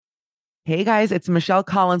Hey guys, it's Michelle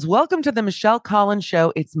Collins. Welcome to the Michelle Collins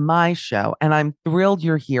Show. It's my show, and I'm thrilled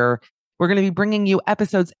you're here. We're going to be bringing you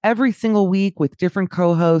episodes every single week with different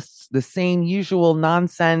co-hosts, the same usual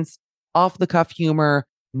nonsense, off-the-cuff humor,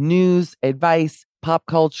 news, advice, pop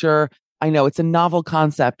culture. I know it's a novel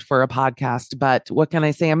concept for a podcast, but what can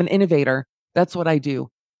I say? I'm an innovator. That's what I do.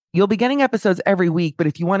 You'll be getting episodes every week, but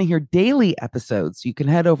if you want to hear daily episodes, you can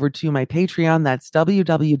head over to my Patreon. That's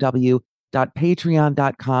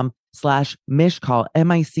www.patreon.com/Michcoll, Michcoll.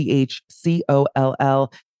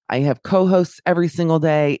 I have co-hosts every single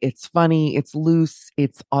day. It's funny, it's loose,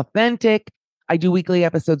 it's authentic. I do weekly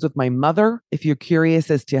episodes with my mother. If you're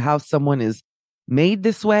curious as to how someone is made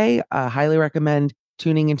this way, I highly recommend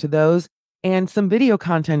tuning into those, and some video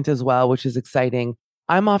content as well, which is exciting.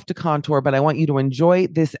 I'm off to Contour, but I want you to enjoy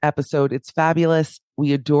this episode. It's fabulous.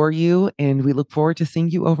 We adore you, and we look forward to seeing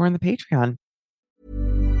you over on the Patreon.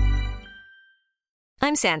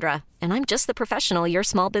 I'm Sandra, and I'm just the professional your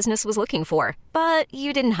small business was looking for. But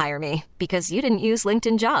you didn't hire me because you didn't use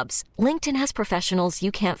LinkedIn Jobs. LinkedIn has professionals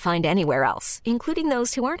you can't find anywhere else, including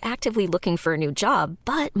those who aren't actively looking for a new job,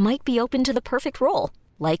 but might be open to the perfect role,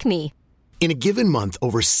 like me. In a given month,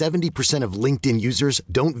 over 70% of LinkedIn users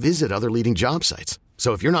don't visit other leading job sites.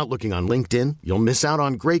 So if you're not looking on LinkedIn, you'll miss out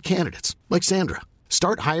on great candidates like Sandra.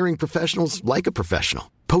 Start hiring professionals like a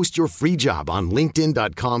professional. Post your free job on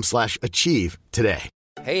linkedin.com/achieve today.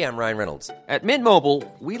 Hey, I'm Ryan Reynolds. At Mint Mobile,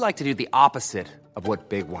 we like to do the opposite of what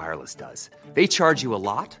Big Wireless does. They charge you a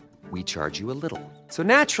lot, we charge you a little. So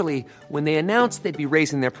naturally, when they announced they'd be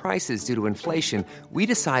raising their prices due to inflation, we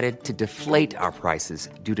decided to deflate our prices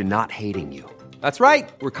due to not hating you. That's right.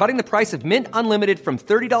 We're cutting the price of Mint Unlimited from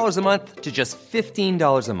 $30 a month to just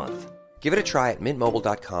 $15 a month. Give it a try at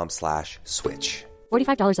mintmobile.com/switch.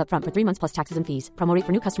 $45 up front for 3 months plus taxes and fees. Promo rate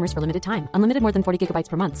for new customers for limited time. Unlimited more than 40 gigabytes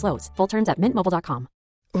per month. Slows full terms at mintmobile.com.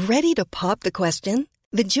 Ready to pop the question?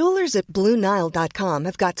 The jewelers at BlueNile.com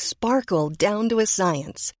have got sparkle down to a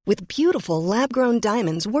science with beautiful lab-grown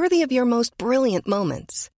diamonds worthy of your most brilliant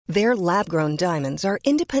moments. Their lab-grown diamonds are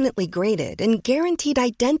independently graded and guaranteed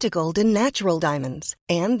identical to natural diamonds,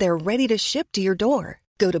 and they're ready to ship to your door.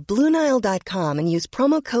 Go to BlueNile.com and use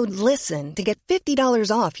promo code LISTEN to get $50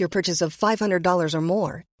 off your purchase of $500 or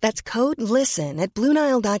more. That's code LISTEN at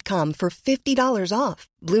BlueNile.com for $50 off.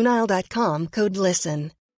 BlueNile.com, code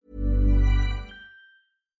LISTEN.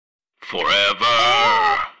 Forever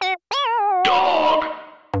Dog.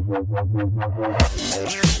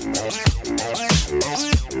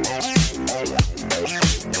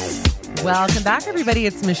 Welcome back, everybody.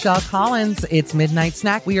 It's Michelle Collins. It's Midnight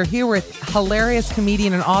Snack. We are here with hilarious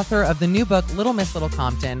comedian and author of the new book, Little Miss Little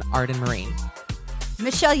Compton, Arden Myrin.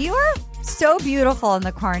 Michelle, you are so beautiful in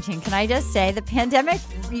the quarantine. Can I just say, the pandemic,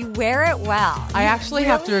 you wear it well. I actually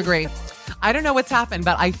have to agree. I don't know what's happened,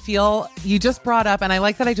 but I feel you just brought up, and I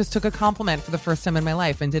like that I just took a compliment for the first time in my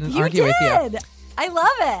life and didn't argue with you. I love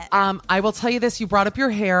it. I will tell you this. You brought up your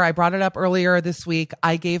hair. I brought it up earlier this week.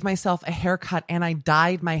 I gave myself a haircut and I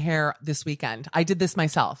dyed my hair this weekend. I did this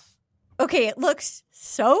myself. Okay, it looks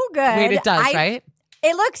so good. Wait, it does, right?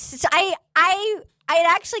 It looks, I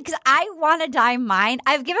actually, because I want to dye mine.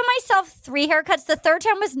 I've given myself 3 haircuts. The third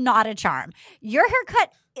time was not a charm. Your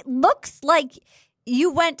haircut, it looks like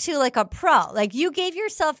you went to like a pro. Like you gave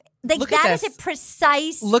yourself, like Look that at is this. a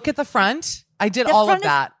precise. Look at the front. I did all of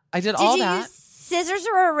that. I did all you that. Use scissors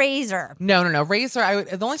or a razor? No. Razor.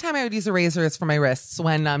 The only time I would use a razor is for my wrists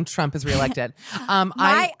when Trump is reelected.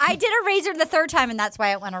 I did a razor the third time, and that's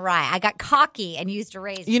why it went awry. I got cocky and used a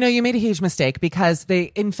razor. You know, you made a huge mistake because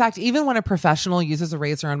in fact, even when a professional uses a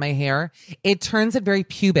razor on my hair, it turns it very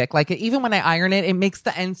pubic. Like even when I iron it, it makes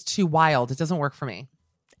the ends too wild. It doesn't work for me.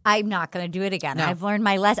 I'm not going to do it again. No. I've learned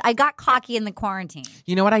my lesson. I got cocky in the quarantine.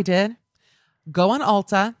 You know what I did? Go on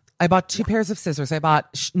Ulta. I bought 2 pairs of scissors. I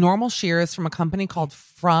bought normal shears from a company called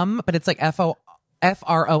From, but it's like FROMM.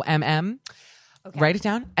 Okay. Write it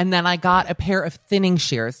down. And then I got a pair of thinning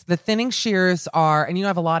shears. The thinning shears are, and you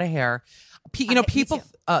have a lot of hair. People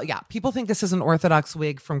think this is an Orthodox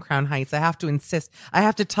wig from Crown Heights. I have to insist. I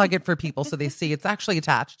have to tug it for people so they see it's actually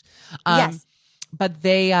attached. Yes. But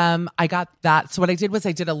I got that. So what I did was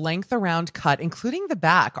I did a length around cut, including the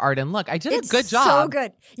back, Arden. Look, I did a good job. So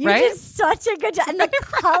good. You did such a good job. And the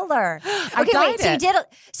color. Okay, wait.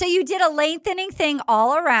 So you did a lengthening thing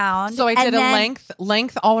all around. So I did a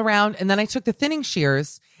length all around. And then I took the thinning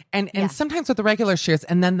shears and sometimes with the regular shears.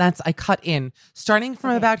 And then I cut in, starting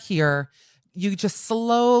from about here. You just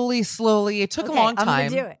slowly, it took a long time.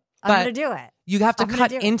 I'm going to do it. You have to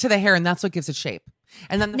cut into the hair and that's what gives it shape.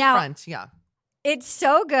 And then the front, It's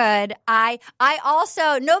so good. I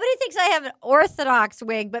also, nobody thinks I have an orthodox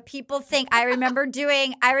wig, but people think, I remember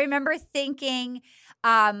thinking,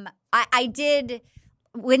 I did,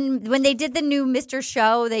 when they did the new Mr.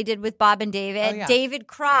 Show they did with Bob and David, David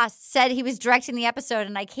Cross said he was directing the episode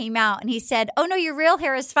and I came out and he said, oh no, your real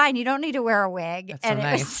hair is fine. You don't need to wear a wig. That's and so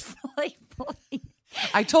it nice. was fully.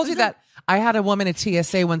 I told you that I had a woman at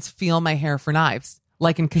TSA once feel my hair for knives.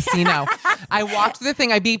 Like in Casino. I walked through the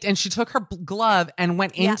thing, I beeped, and she took her glove and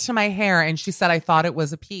went into my hair, and she said, I thought it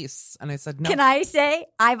was a piece. And I said, no. Can I say,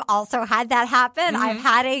 I've also had that happen. I've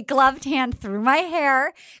had a gloved hand through my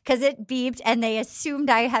hair because it beeped, and they assumed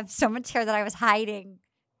I have so much hair that I was hiding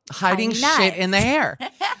shit in the hair.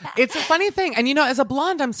 It's a funny thing. And as a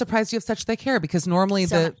blonde, I'm surprised you have such thick hair because normally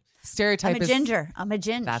the stereotype is... I'm a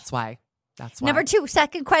ginger. That's why. Number 2,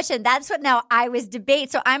 second question. That's what now I was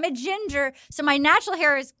debate. So I'm a ginger. So my natural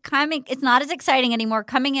hair is coming. It's not as exciting anymore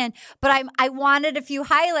coming in, but I wanted a few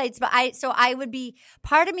highlights, but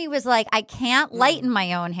part of me was like, I can't lighten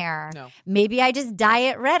my own hair. No. Maybe I just dye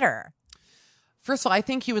it redder. First of all, I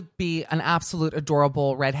think you would be an absolute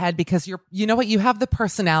adorable redhead because you have the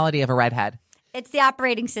personality of a redhead. It's the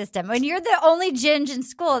operating system. When you're the only ginge in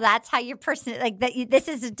school, that's how your person, this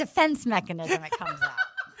is a defense mechanism. It comes out.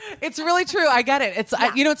 It's really true. I get it. It's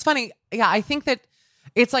it's funny. Yeah, I think that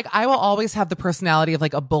it's like I will always have the personality of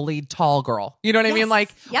like a bullied tall girl. You know what I mean?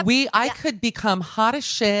 Like I could become hot as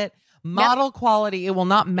shit, model quality. It will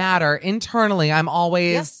not matter. Internally, I'm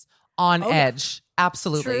always on edge.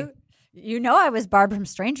 Absolutely. True. I was Barbara from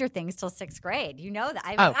Stranger Things till 6th grade. You know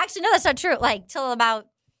that. Actually, no, that's not true. Like till about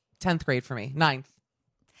 10th grade for me, 9th.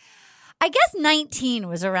 I guess 19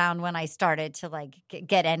 was around when I started to like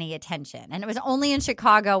get any attention, and it was only in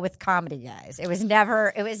Chicago with comedy guys. It was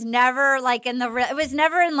never like it was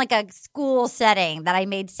never in like a school setting that I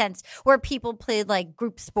made sense where people played like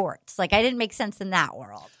group sports. Like I didn't make sense in that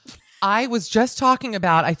world. I was just talking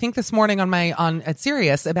about, I think this morning at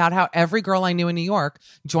Sirius, about how every girl I knew in New York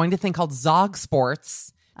joined a thing called Zog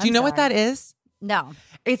Sports. Do you know what that is? No.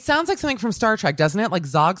 It sounds like something from Star Trek, doesn't it? Like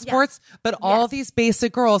Zog Sports, but all these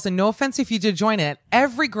basic girls, and no offense if you did join it,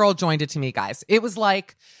 every girl joined it to me, guys. It was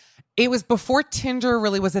before Tinder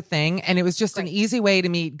really was a thing, and it was just an easy way to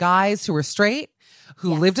meet guys who were straight,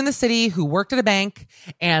 who lived in the city, who worked at a bank,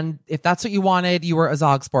 and if that's what you wanted, you were a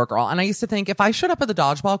Zog Sport girl. And I used to think if I showed up at the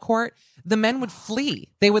dodgeball court, the men would flee.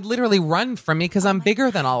 They would literally run from me because I'm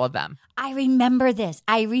bigger than all of them. I remember this.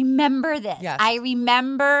 Yes. I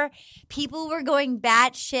remember people were going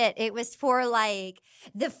batshit. It was for like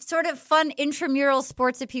the sort of fun intramural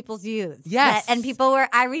sports of people's youth. Yes. And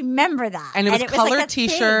I remember that. And it was colored like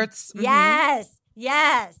t-shirts. Mm-hmm.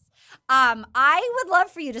 Yes. I would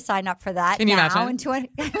love for you to sign up for that. Can you imagine? I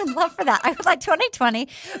would love for that. I would like 2020.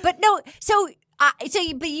 But no,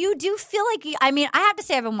 but you do feel like I have to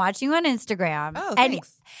say I've been watching you on Instagram. Oh,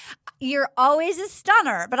 thanks. And you're always a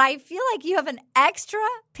stunner, but I feel like you have an extra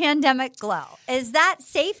pandemic glow. Is that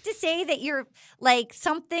safe to say that you're like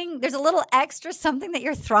there's a little extra something that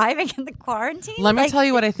you're thriving in the quarantine? Let me tell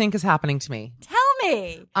you what I think is happening to me. Tell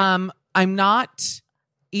me. I'm not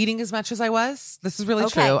eating as much as I was. This is really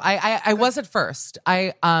true. I was at first.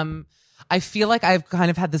 I feel like I've kind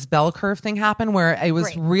of had this bell curve thing happen where I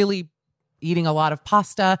was really eating a lot of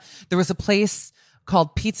pasta. There was a place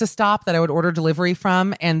called Pizza Stop that I would order delivery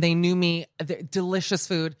from, and they knew me. Delicious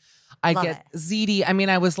food. I get ziti.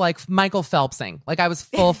 I was like Michael Phelpsing. Like I was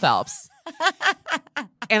full Phelps.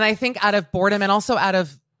 And I think out of boredom and also out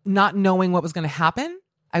of not knowing what was going to happen,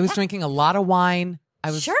 I was drinking a lot of wine. I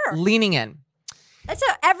was leaning in. That's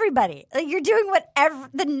how everybody. Like you're doing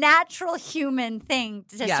the natural human thing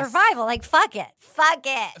to survival. Like fuck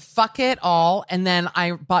it all. And then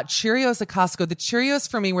I bought Cheerios at Costco. The Cheerios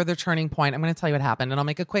for me were the turning point. I'm going to tell you what happened, and I'll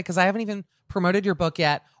make it quick because I haven't even promoted your book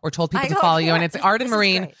yet or told people to follow you. And it's Arden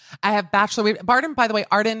Marine. I have Bachelor. Arden, by the way,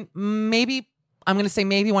 Arden. Maybe I'm going to say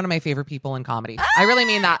maybe one of my favorite people in comedy. I really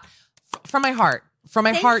mean that from my heart. From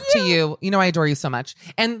my heart to you. I adore you so much,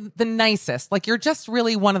 and the nicest. Like you're just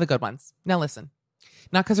really one of the good ones. Now listen.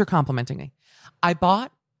 Not because you're complimenting me. I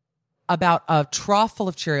bought about a trough full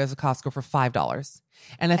of Cheerios at Costco for $5.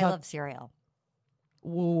 And I thought, love cereal.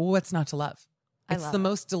 What's not to love? It's the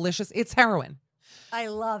most delicious. It's heroin.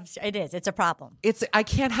 It is. It's a problem. I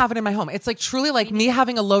can't have it in my home. It's like truly like me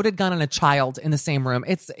having a loaded gun and a child in the same room.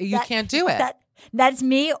 You can't do it. That's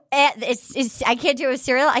me. It's I can't do it with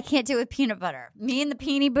cereal. I can't do it with peanut butter. Me and the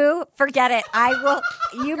Peony Boo, forget it. I will.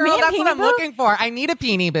 You, Girl, me and that's Peony what I'm Boo. looking for. I need a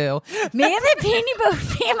Peony Boo. Me and the Peony Boo.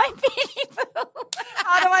 Me and my Peony Boo.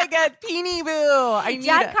 How do I get Peony Boo? I need it.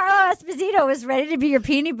 Giancarlo Esposito was ready to be your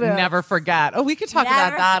Peony Boo. Never forget. Oh, we could talk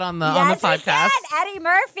about that on the Yes, we podcast. can. Eddie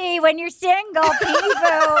Murphy, when you're single, Peony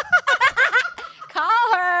Boo.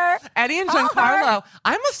 Call her. Eddie and Call Giancarlo.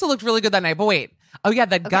 I must have looked really good that night. But wait. Oh yeah,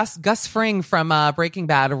 that Gus Fring from Breaking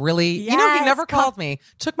Bad really. You know, he Yes, never called me.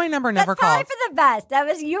 Took my number, never That's probably called. for the best. That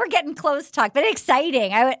was you were getting close talk, but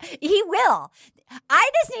exciting. He will. I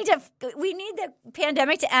just need to. We need the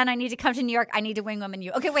pandemic to end. I need to come to New York. I need to wing woman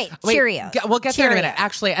you. Okay, wait. Cheerios. We'll get there in a minute. Cheerios.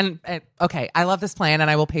 Actually, and okay, I love this plan,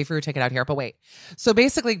 and I will pay for your ticket out here. But wait, so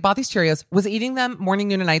basically, bought these Cheerios, was eating them morning,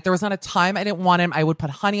 noon, and night. There was not a time I didn't want them. I would put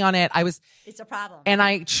honey on it. It's a problem. And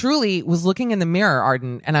I truly was looking in the mirror,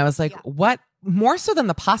 Arden, and I was like, what? More so than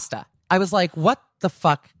the pasta. I was like, what the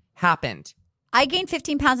fuck happened? I gained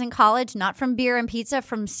 15 pounds in college, not from beer and pizza,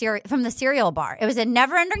 from the cereal bar. It was a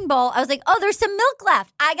never-ending bowl. I was like, oh, there's some milk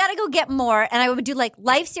left. I got to go get more. And I would do like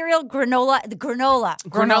Life cereal, granola.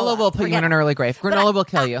 Granola will put you in an early grave. Granola will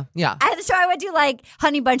kill you. Yeah. So I would do like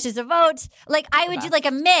honey bunches of oats. Like I would do like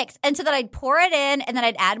a mix. And so then I'd pour it in and then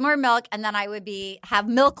I'd add more milk and then I would have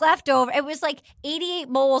milk left over. It was like 88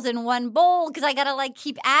 bowls in one bowl because I got to like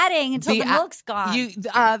keep adding until the milk's gone.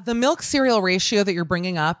 The milk cereal ratio that you're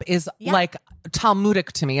bringing up is like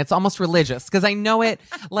Talmudic to me. It's almost religious because I know it.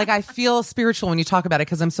 Like I feel spiritual when you talk about it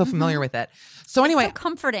because I'm so familiar with it. So anyway, so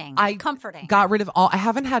comforting. I got rid of all. I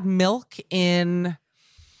haven't had milk in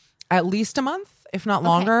at least a month, if not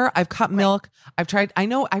longer. I've cut milk. I've tried. I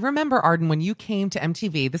remember, Arden, when you came to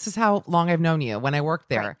MTV. This is how long I've known you, when I worked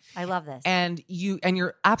there. Right. I love this. And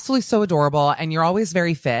you're absolutely so adorable, and you're always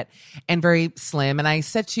very fit and very slim. And I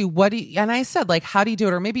said to you, and I said, like, how do you do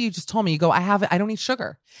it? Or maybe you just told me, you go, I don't eat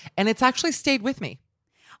sugar. And it's actually stayed with me.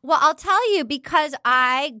 Well, I'll tell you, because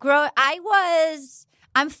I'm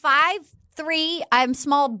 5'3", I'm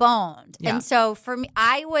small boned. Yeah. And so for me,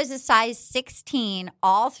 I was a size 16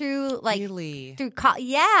 all through Really?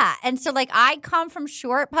 Yeah. And so like I come from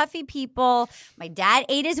short, puffy people. My dad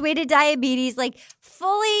ate his way to diabetes, like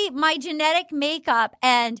fully my genetic makeup.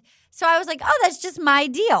 And so I was like, oh, that's just my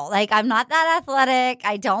deal. Like I'm not that athletic.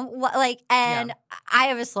 I don't I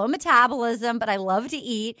have a slow metabolism, but I love to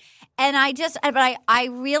eat. And I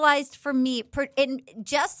realized for me,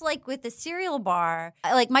 just like with the cereal bar,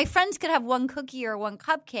 like my friends could have one cookie or one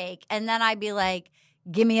cupcake, and then I'd be like,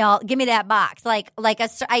 give me that box.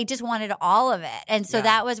 I just wanted all of it. And so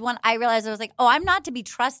that was when I realized I was like, oh, I'm not to be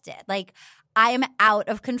trusted. Like I am out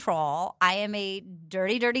of control. I am a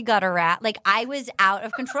dirty, dirty gutter rat. Like I was out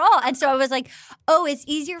of control. And so I was like, oh, it's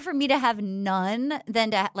easier for me to have none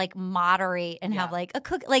than to like moderate and have like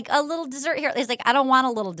a little dessert here. It's like, I don't want a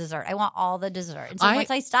little dessert. I want all the dessert. And so once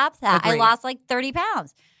I stopped that, I lost like 30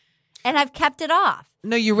 pounds and I've kept it off.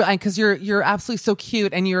 No, because you're absolutely so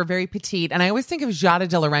cute and you're very petite. And I always think of Giada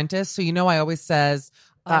De Laurentiis. So,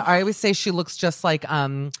 I always say she looks just like,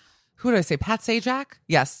 who do I say? Pat Sajak?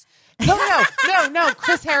 Yes. No,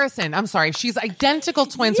 Chris Harrison. I'm sorry. She's identical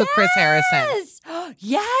twins with Chris Harrison.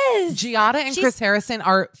 Yes. Giada and Chris Harrison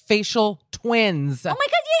are facial twins. Oh my God,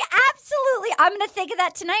 yeah, absolutely. I'm going to think of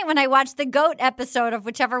that tonight when I watch the GOAT episode of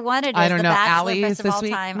whichever one it is. I don't the know. Bachelor Allie is of all this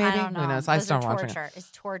week, time. maybe? I don't know. Who knows? I started watching it. It's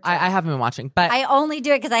torture. I haven't been watching, but I only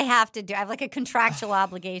do it because I have to do it. I have like a contractual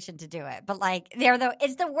obligation to do it. But like,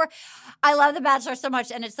 it's the worst. I love The Bachelor so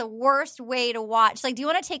much, and it's the worst way to watch. Like, do you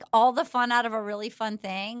want to take all the fun out of a really fun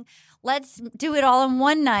thing? Let's do it all in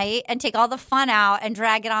one night and take all the fun out and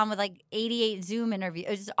drag it on with like 88 Zoom interviews.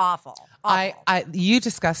 It's awful. You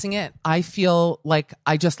discussing it, I feel like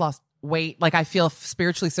I just lost weight. Like I feel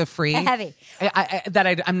spiritually so free. Heavy.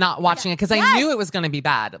 I'm not watching it because I knew it was going to be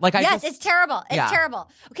bad. Like it's terrible. It's terrible.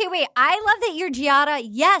 Okay, wait. I love that you're Giada.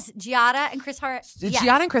 Yes, Giada and Chris Hart. Yes.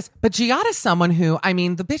 Giada and Chris. But Giada's someone who,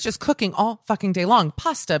 the bitch is cooking all fucking day long.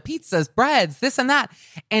 Pasta, pizzas, breads, this and that.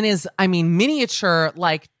 And is, miniature,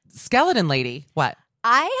 like, skeleton lady. What?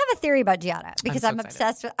 I have a theory about Giada because I'm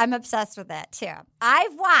obsessed with it too.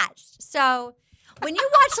 I've watched. So when you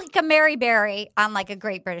watch like a Mary Berry on like a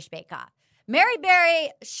Great British Bake Off, Mary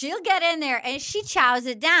Berry, she'll get in there and she chows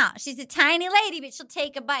it down. She's a tiny lady, but she'll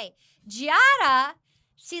take a bite. Giada,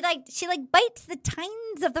 she bites the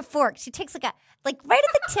tines of the fork. She takes right at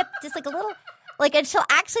the tip, just like a little. And she'll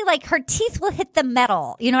actually, her teeth will hit the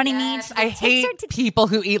metal. You know what I mean? I hate people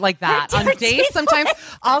who eat like that. On dates, sometimes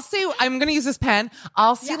I'll see, I'm going to use this pen.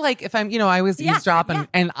 I'll see, if I'm, I always eavesdrop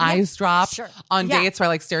and eyes drop on dates where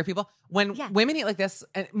I, stare at people. When women eat like this,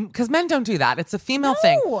 because men don't do that. It's a female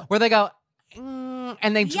thing where they go,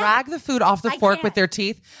 and they drag the food off the fork with their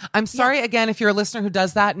teeth. I'm sorry again if you're a listener who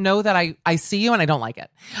does that. Know that I see you and I don't like it.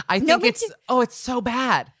 I think it's so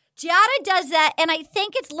bad. Giada does that, and I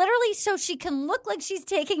think it's literally so she can look like she's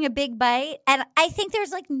taking a big bite, and I think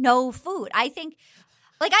there's like no food. I think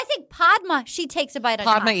Padma, she takes a bite on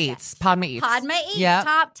Padma eats. Padma eats.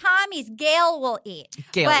 Yeah. Tommy's. Gail will eat.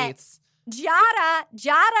 Gail eats.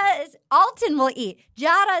 Alton will eat.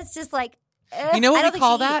 Giada is just like, you know what we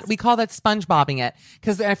call that? We call that SpongeBobbing it.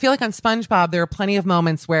 Because I feel like on SpongeBob, there are plenty of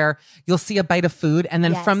moments where you'll see a bite of food and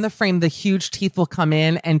then from the frame, the huge teeth will come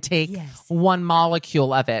in and take one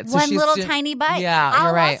molecule of it. So one little tiny bite. Yeah,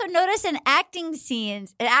 you're right. I'll also notice in acting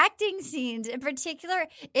scenes in particular,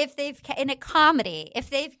 if they've, in a comedy, if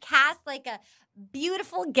they've cast like a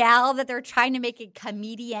beautiful gal that they're trying to make a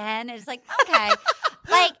comedian, it's like, okay,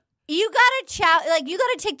 like, you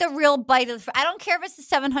gotta take the real bite of the. I don't care if it's the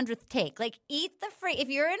 700th take. Like, eat the free. If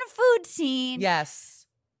you're in a food scene, yes,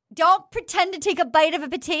 don't pretend to take a bite of a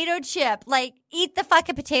potato chip. Like, eat the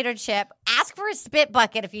fucking potato chip. Ask for a spit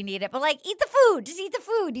bucket if you need it, but like, eat the food. Just eat the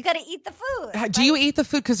food. You gotta eat the food. Do you eat the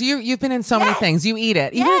food? Because you've been in so many things. You eat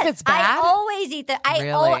it, even if it's bad. I always eat the.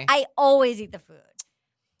 I always eat the food.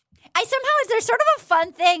 There's sort of a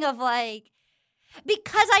fun thing of like.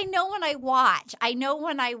 Because I know when I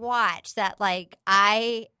watch that, like,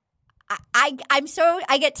 I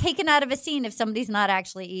get taken out of a scene if somebody's not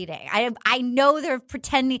actually eating. I know they're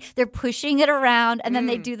pretending, they're pushing it around, and then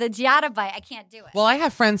they do the Giada bite. I can't do it. Well, I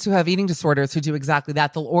have friends who have eating disorders who do exactly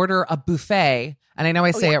that. They'll order a buffet, and I know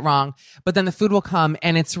I say it wrong, but then the food will come,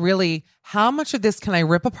 and it's really, how much of this can I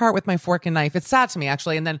rip apart with my fork and knife? It's sad to me,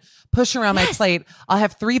 actually, and then push around my plate. I'll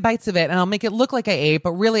have 3 bites of it, and I'll make it look like I ate,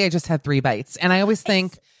 but really I just had 3 bites. And I always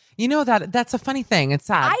think, you know, that's a funny thing. It's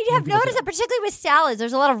sad. I have noticed that particularly with salads,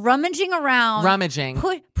 there's a lot of rummaging around.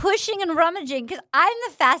 Pushing and rummaging, because I'm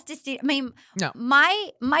the fastest. I mean, no.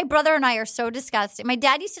 My brother and I are so disgusting. My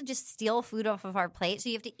dad used to just steal food off of our plate, so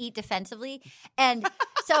you have to eat defensively. And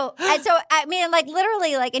so I mean, like,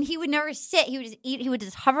 literally, like, and he would never sit. He would just eat. He would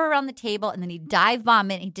just hover around the table, and then he'd dive bomb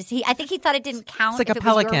it. I think he thought it didn't count. It's like if a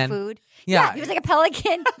pelican. It was your food. Yeah, he was like a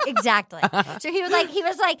pelican. Exactly. So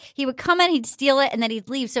he would come in, he'd steal it, and then he'd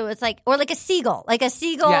leave. So it's like, or like a seagull. Like a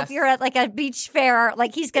seagull, yes. If you're at like a beach fair,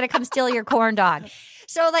 like he's going to come steal your corn dog.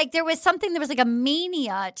 So like there was like a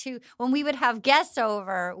mania to when we would have guests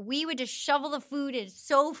over, we would just shovel the food in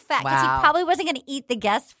so fast. Because he probably wasn't going to eat the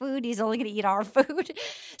guest food. He's only going to eat our food.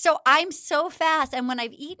 So I'm so fast. And when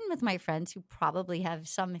I've eaten with my friends who probably have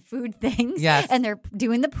some food things and they're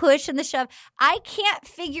doing the push and the shove, I can't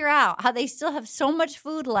figure out how they still have so much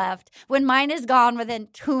food left when mine is gone within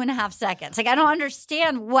 2.5 seconds. Like I don't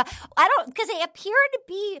understand because they appear to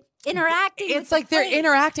be interacting. It's like they're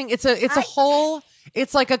interacting. It's a whole.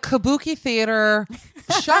 It's like a kabuki theater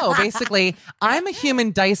show, basically. I'm a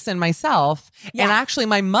human Dyson myself. Yes. And actually,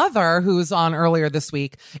 my mother, who was on earlier this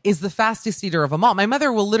week, is the fastest eater of them all. My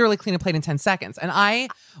mother will literally clean a plate in 10 seconds. And I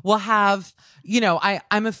will have,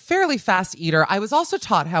 I'm a fairly fast eater. I was also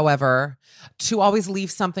taught, however, to always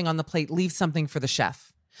leave something on the plate, leave something for the chef.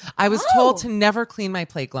 I was told to never clean my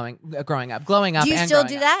plate growing up. Do you still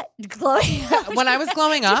do that? Glowing up? When I was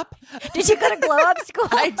glowing up. Did you go to Glow Up school?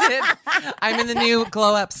 I did. I'm in the new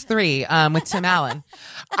Glow Ups 3 with Tim Allen.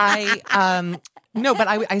 No, but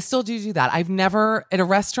I still do that. I've never, at a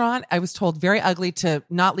restaurant, I was told very ugly to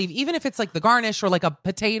not leave, even if it's like the garnish or like a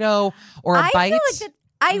potato or a bite.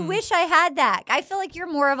 I wish I had that. I feel like you're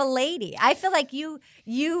more of a lady. I feel like you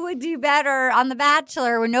would do better on The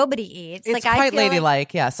Bachelor where nobody eats. It's like, quite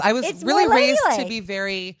ladylike, yes. I was really raised to be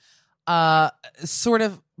very sort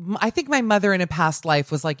of, I think my mother in a past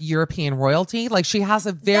life was like European royalty. Like she has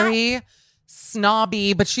a very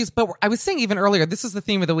snobby, but I was saying even earlier, this is the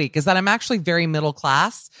theme of the week, is that I'm actually very middle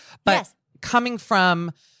class, but coming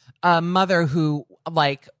from a mother who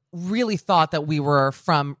like really thought that we were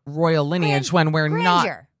from royal lineage when we're not.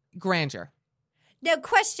 Grandeur. No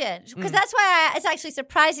question, because that's why it's actually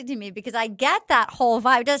surprising to me, because I get that whole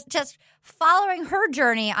vibe. Just following her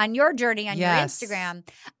journey on your your Instagram,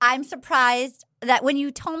 I'm surprised that when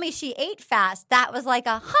you told me she ate fast, that was like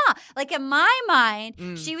like in my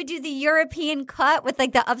mind, she would do the European cut with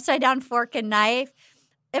like the upside down fork and knife.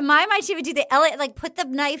 In my mind, she would do the LA, like put the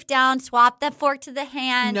knife down, swap the fork to the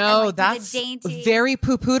hand. No, and, that's dainty. Very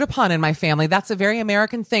poo-pooed upon in my family. That's a very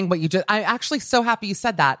American thing. But I'm actually so happy you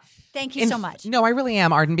said that. Thank you so much. No, I really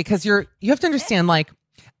am, Arden, because you have to understand, like,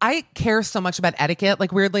 I care so much about etiquette.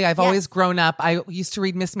 Like, weirdly, I've always grown up. I used to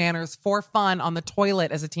read Miss Manners for fun on the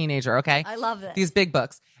toilet as a teenager, okay? I love it. These big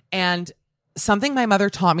books. And something my mother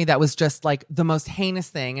taught me that was just like the most heinous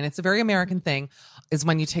thing, and it's a very American thing, is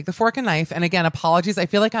when you take the fork and knife. And again, apologies. I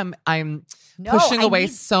feel like I'm pushing away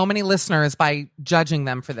so many listeners by judging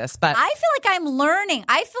them for this, but I feel like I'm learning.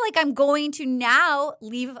 I feel like I'm going to now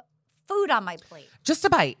leave food on my plate. Just a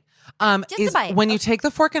bite. Just a bite. When you take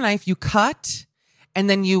the fork and knife, you cut, and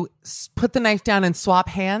then you put the knife down and swap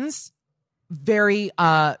hands. Very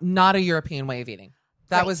not a European way of eating.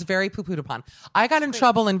 That was very poo-pooed upon. I got in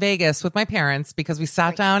trouble in Vegas with my parents because we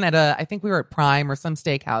sat down at I think we were at Prime or some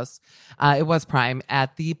steakhouse. It was Prime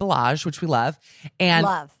at the Bellage, which we love. And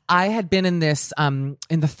I had been in this, in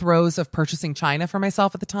the throes of purchasing china for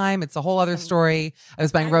myself at the time. It's a whole other story. I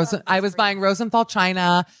was buying Rosenthal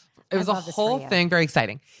china. It was a whole thing. Very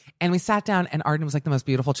exciting. And we sat down, and Arden was like the most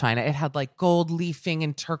beautiful china. It had like gold leafing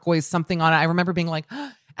and turquoise something on it. I remember being like,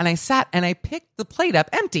 and I sat and I picked the plate up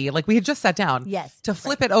empty. Like we had just sat down to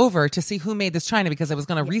flip it over to see who made this china because I was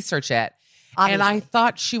going to research it. Obviously. And I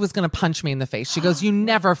thought she was going to punch me in the face. She goes, "You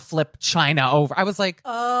never flip china over." I was like,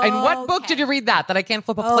 "In what book did you read that I can't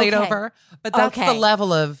flip a plate over?" But that's the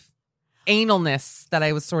level of analness that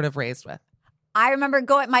I was sort of raised with. I remember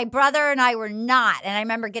my brother and I were not. And I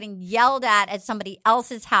remember getting yelled at somebody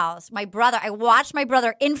else's house. I watched my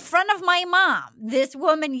brother in front of my mom. This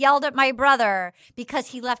woman yelled at my brother because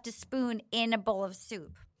he left a spoon in a bowl of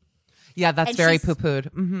soup. Yeah, that's very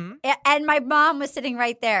poo-pooed. Mm-hmm. And my mom was sitting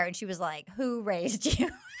right there, and she was like, "Who raised you?"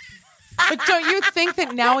 But don't you think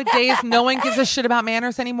that nowadays no one gives a shit about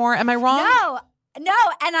manners anymore? Am I wrong? No,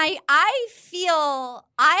 and I feel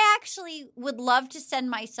I actually would love to send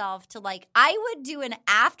myself to I would do an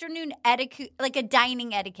afternoon etiquette, like a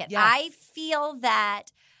dining etiquette. Yes. I feel that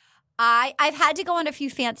I've had to go on a few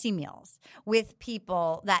fancy meals with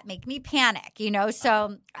people that make me panic,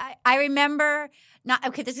 So I remember this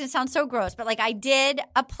is going to sound so gross, but I did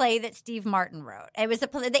a play that Steve Martin wrote. It was the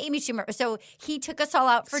play that Amy Schumer. So he took us all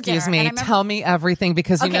out for dinner. Excuse me, tell me everything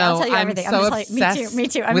because I'm so obsessed me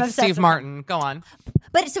too. I'm with obsessed Steve Martin. Go on.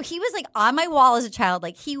 But so he was on my wall as a child,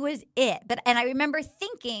 he was it. And I remember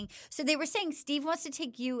thinking, so they were saying Steve wants to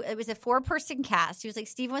take you. It was a 4-person cast. He was like,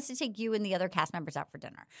 Steve wants to take you and the other cast members out for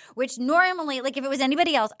dinner. Which normally, if it was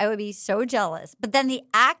anybody else, I would be so jealous. But then the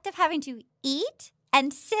act of having to eat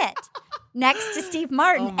and sit next to Steve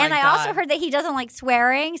Martin, and I also heard that he doesn't like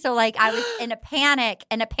swearing. So I was in a panic.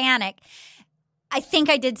 I think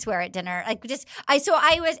I did swear at dinner.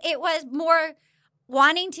 It was more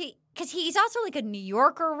wanting to. Because he's also a New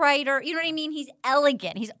Yorker writer. You know what I mean? He's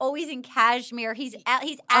elegant. He's always in cashmere. He's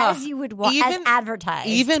as you would want, as advertised.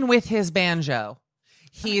 Even with his banjo.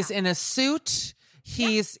 He's in a suit.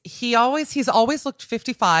 He's always looked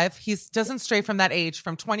 55. He doesn't stray from that age,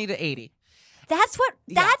 from 20 to 80. That's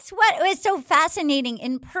what was so fascinating.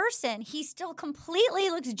 In person, he still completely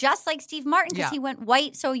looks just like Steve Martin because he went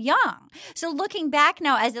white so young. So looking back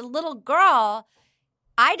now as a little girl,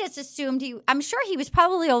 I just assumed I'm sure he was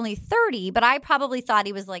probably only 30, but I probably thought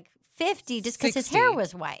he was 50 just because his hair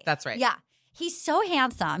was white. That's right. Yeah. He's so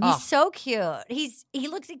handsome. He's so cute. He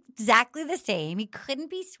looks exactly the same. He couldn't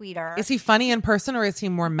be sweeter. Is he funny in person or is he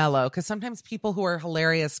more mellow? Because sometimes people who are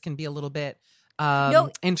hilarious can be a little bit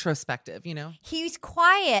introspective, He's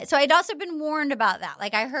quiet. So I'd also been warned about that.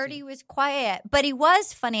 I heard he was quiet, but he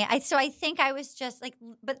was funny. I think I was just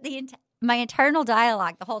my internal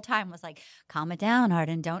dialogue the whole time was calm it down,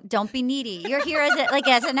 Arden. Don't be needy. You're here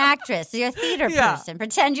as an actress. You're a theater person.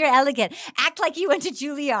 Pretend you're elegant. Act like you went to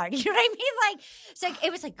Juilliard. You know what I mean?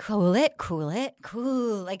 It was cool it.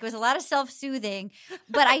 It was a lot of self-soothing.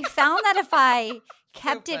 But I found that if I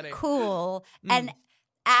kept it cool and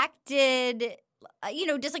acted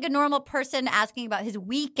just a normal person asking about his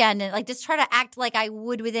weekend and just try to act like I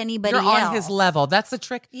would with anybody else. You're on his level. That's the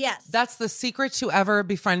trick. Yes. That's the secret to ever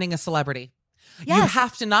befriending a celebrity. Yes. You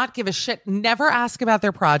have to not give a shit. Never ask about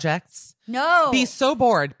their projects. No. Be so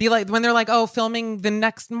bored. Be when they're filming the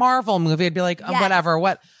next Marvel movie, I'd be whatever.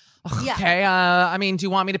 What? Okay. Do you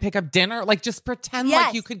want me to pick up dinner? Just pretend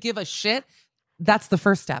like you could give a shit. That's the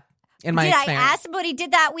first step. In my experience. I asked him what he did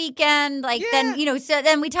that weekend? Then, so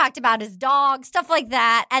then we talked about his dog, stuff like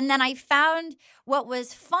that. And then I found what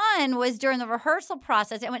was fun was during the rehearsal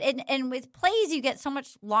process. And with plays, you get so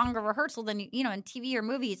much longer rehearsal than, in TV or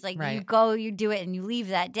movies. You go, you do it, and you leave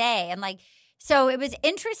that day. And so it was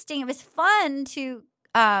interesting. It was fun to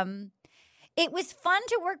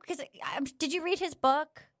work because did you read his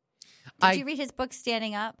book? Did you read his book,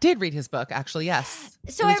 Standing Up? Did read his book, actually, yes.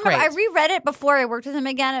 So I remember I reread it before I worked with him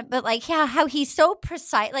again, but how he's so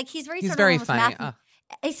precise. He's very funny.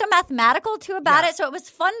 He's so mathematical too about it. So it was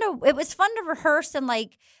fun to rehearse and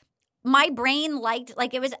my brain liked,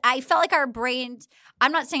 like, it was, I felt like our brains,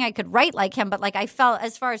 I'm not saying I could write like him, but like I felt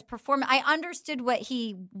as far as performance, I understood what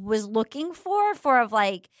he was looking for of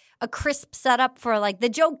like a crisp setup for like the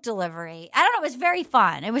joke delivery. I don't know. It was very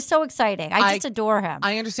fun. It was so exciting. I just adore him.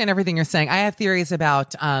 I understand everything you're saying. I have theories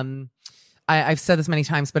about, I've said this many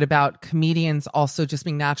times, but about comedians also just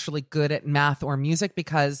being naturally good at math or music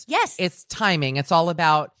because it's timing. It's all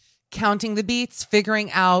about counting the beats,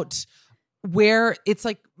 figuring out where it's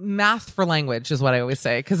like math for language is what I always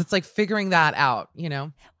say. Because it's like figuring that out, you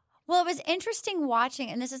know? Well, it was interesting watching,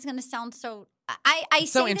 and this is going to sound so. I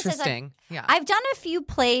so say interesting. This as I've done a few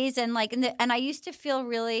plays, and like, and I used to feel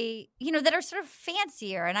really, that are sort of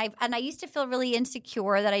fancier, and I used to feel really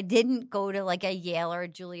insecure that I didn't go to like a Yale or a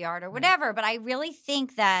Juilliard or whatever. But I really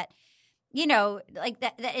think that, like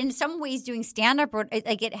that in some ways doing stand up,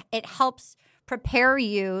 like it helps prepare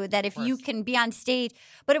you that if you can be on stage.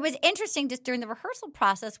 But it was interesting just during the rehearsal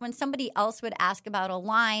process when somebody else would ask about a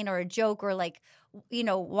line or a joke or like,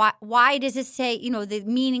 why does it say, the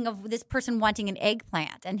meaning of this person wanting an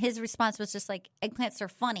eggplant? And his response was just like, eggplants are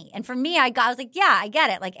funny. And for me, I was like, yeah, I get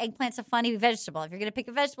it. Like eggplant's a funny vegetable. If you're going to pick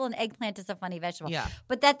a vegetable, an eggplant is a funny vegetable. Yeah.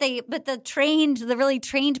 But the really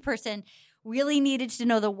trained person really needed to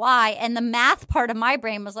know the why. And the math part of my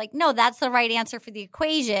brain was like, no, that's the right answer for the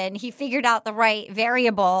equation. He figured out the right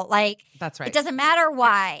variable. Like, that's right. It doesn't matter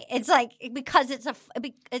why. It's like, because it's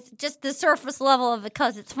just the surface level of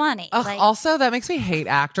because it's funny. Like, also, that makes me hate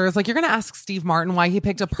actors. Like, you're going to ask Steve Martin why he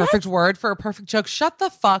picked a perfect word for a perfect joke. Shut the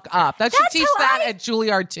fuck up. That should teach that at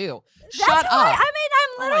Juilliard too. Shut up.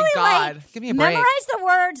 I'm literally like, give me a break. Memorize the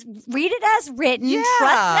words, read it as written, trust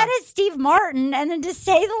that it's Steve Martin, and then just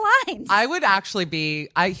say the lines. I would actually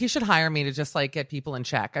he should hire me to just like get people in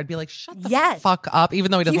check. I'd be like, shut the fuck up,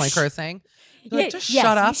 even though he doesn't like cursing. Just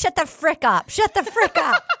shut up. Shut the frick up. Shut the frick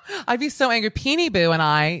up. I'd be so angry. Peony Boo and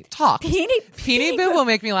I talk. Peony Boo will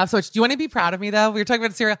make me laugh so much. Do you want to be proud of me though? We were talking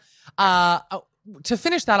about cereal. To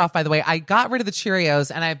finish that off, by the way, I got rid of the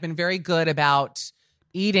Cheerios and I've been very good about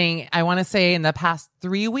eating. I want to say in the past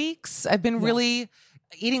 3 weeks, I've been really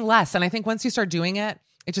eating less. And I think once you start doing it,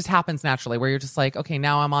 it just happens naturally where you're just like, okay,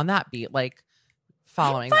 now I'm on that beat. Like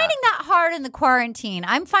following I'm finding that hard in the quarantine.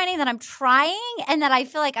 I'm finding that I'm trying and that I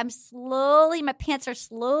feel like my pants are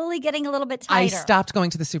slowly getting a little bit tighter. I stopped going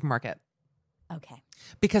to the supermarket. Okay.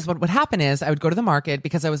 Because what would happen is I would go to the market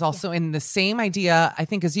because I was also in the same idea, I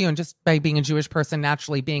think, as you, and just by being a Jewish person,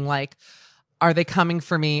 naturally being like, are they coming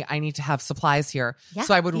for me? I need to have supplies here. Yeah,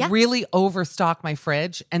 so I would really overstock my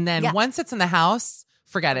fridge. And then once it's in the house,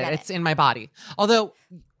 forget it. It's in my body. Although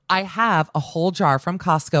I have a whole jar from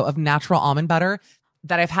Costco of natural almond butter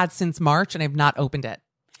that I've had since March and I've not opened it.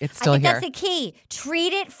 It's still here. That's the key.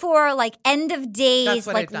 Treat it for like end of days,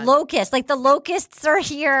 like locusts. Like the locusts are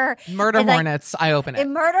here. Murder hornets, I open it.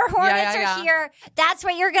 And murder hornets are here. That's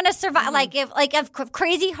what you're gonna survive. Mm-hmm. If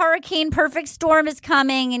crazy hurricane perfect storm is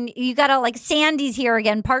coming and you gotta like Sandy's here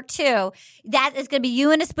again, part 2. That is gonna be you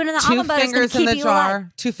and a spoon in the almond butter. 2 fingers in the jar.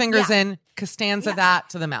 Alive. 2 fingers in. Costanza that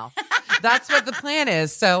to the mouth. That's what the plan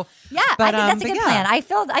is. So I think that's a good plan. I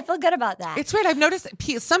feel good about that. It's weird. I've noticed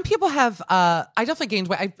some people have. I definitely gained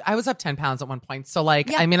weight. I was up 10 pounds at one point. So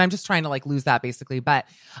I'm just trying to like lose that basically. But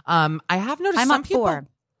I have noticed some people. 4.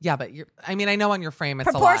 Yeah, but I know on your frame it's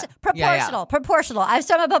a lot. Proportional. I'm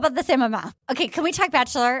about the same amount. Okay, can we talk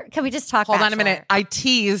Bachelor? Can we just talk Hold Bachelor? on a minute. I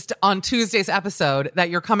teased on Tuesday's episode that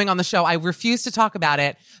you're coming on the show. I refused to talk about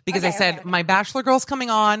it because I said my Bachelor girl's coming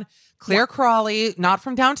on. Claire Crawley, not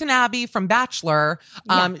from Downton Abbey, from Bachelor.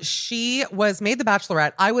 She was made the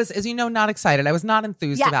Bachelorette. I was, as you know, not excited. I was not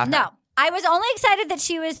enthused about her. No. I was only excited that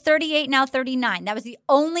she was 38, now 39. That was the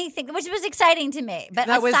only thing, which was exciting to me. But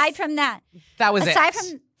aside from that. That was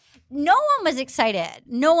no one was excited.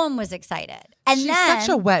 No one was excited. And she's such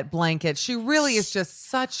a wet blanket. She really is just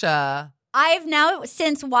such a... I've now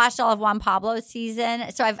since watched all of Juan Pablo's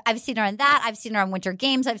season. So I've seen her on that. I've seen her on Winter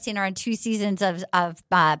Games. I've seen her on 2 seasons of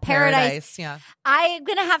Paradise. Yeah. I'm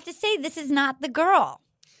going to have to say this is not the girl.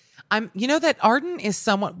 You know that Arden is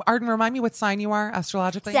somewhat... Arden, remind me what sign you are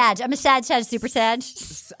astrologically? Sag. I'm a Sag, super Sag.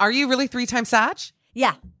 Are you really 3-time Sag?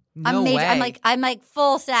 Yeah. No way. I'm like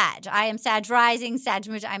full Sag. I am Sag rising, Sag.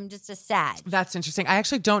 I'm just a Sag. That's interesting. I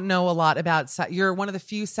actually don't know a lot about Sag. You're one of the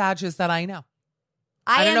few Sages that I know.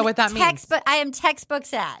 I don't know what that means. But I am textbook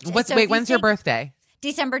Sag. When's your birthday?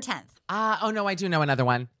 December 10th. Oh no, I do know another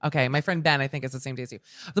one. Okay, my friend Ben, I think, is the same day as you.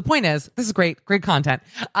 The point is, this is great content.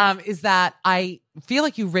 Is that I feel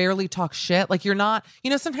like you rarely talk shit. Like you're not,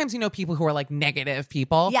 sometimes people who are like negative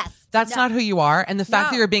people. Yes, that's not who you are. And the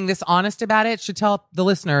fact that you're being this honest about it should tell the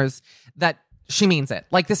listeners that she means it.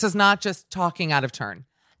 Like this is not just talking out of turn.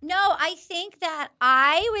 No, I think that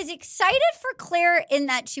I was excited for Claire in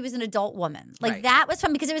that she was an adult woman. Like Right. that was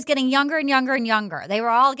fun because it was getting younger and younger and younger. They were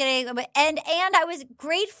all getting and I was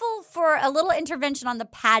grateful for a little intervention on the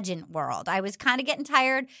pageant world. I was kind of getting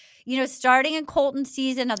tired, starting in Colton's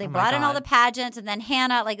season. Now they brought in all the pageants and then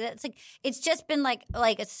Hannah. Like it's just been like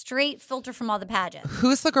a straight filter from all the pageants.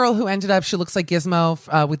 Who's the girl who ended up? She looks like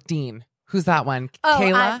Gizmo with Dean. Who's that one? Oh,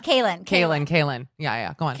 Kayla? Kaylin.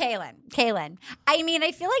 Yeah. Go on. Kaylin. I mean,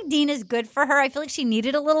 I feel like Dean is good for her. I feel like she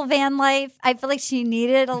needed a little van life. I feel like she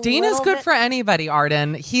needed a Dean little is good bit- for anybody,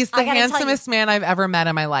 Arden. He's the I gotta tell you- handsomest man I've ever met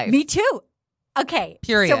in my life. Me too. Okay.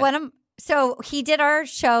 Period. So he did our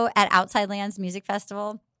show at Outside Lands Music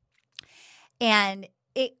Festival, and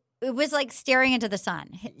it was like staring into the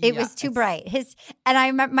sun. It was too bright. And I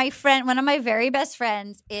remember one of my very best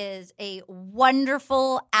friends is a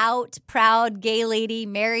wonderful, proud gay lady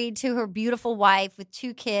married to her beautiful wife with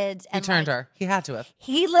 2 kids. He turned her. He had to have.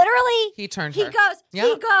 He literally. He turned He her.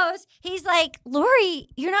 goes. He's like, Lori,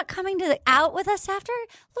 you're not coming out with us after?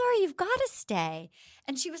 Lori, you've got to stay.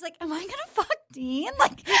 And she was like, am I going to fuck Dean?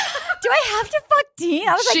 Like, do I have to fuck Dean?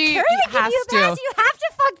 I was like, She Carrie, give has you a pass. to. You have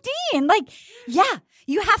to fuck Dean. Like, yeah,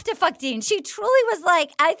 you have to fuck Dean. She truly was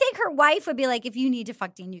like, I think her wife would be like, if you need to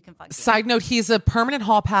fuck Dean, you can fuck Dean. Side note, he's a permanent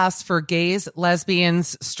hall pass for gays,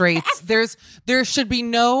 lesbians, straights. There should be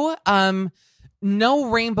no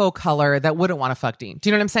rainbow color that wouldn't want to fuck Dean. Do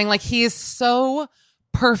you know what I'm saying? Like, he is so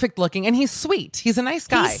perfect looking and he's sweet. He's a nice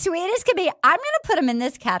guy. He's sweet as can be. I'm going to put him in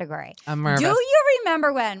this category. I'm nervous. Do you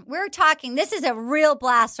remember when we're talking? This is a real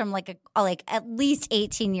blast from like at least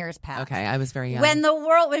 18 years past. Okay, I was very young. When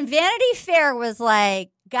Vanity Fair was like,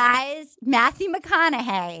 guys, Matthew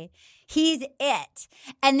McConaughey, he's it.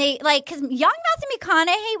 And they because young Matthew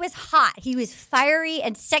McConaughey was hot. He was fiery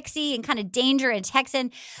and sexy and kind of danger and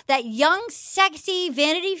Texan. That young, sexy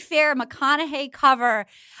Vanity Fair McConaughey cover.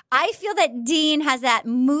 I feel that Dean has that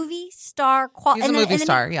movie star quality. He's a movie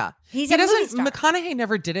star, yeah. He doesn't. McConaughey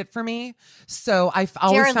never did it for me, so I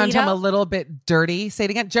always Jared found him Leto? a little bit dirty. Say it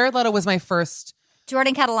again. Jared Leto was my first.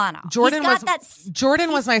 Jordan Catalano.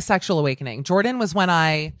 Jordan was my sexual awakening. Jordan was when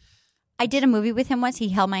I did a movie with him once. He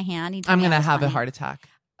held my hand. He told I'm me I gonna was have a funny. heart attack.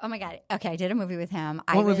 Oh my God. Okay, I did a movie with him.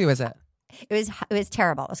 What movie was it? It was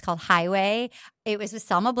terrible. It was called Highway. It was with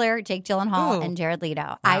Selma Blair, Jake Gyllenhaal, Ooh. and Jared Leto.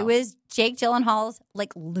 Wow. I was Jake Gyllenhaal's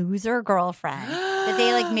like loser girlfriend that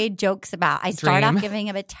they like made jokes about. I started Dream. off giving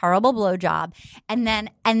him a terrible blowjob, and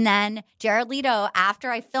then Jared Leto, after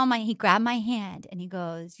I filmed he grabbed my hand and he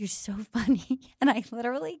goes, "You're so funny," and I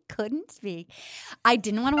literally couldn't speak. I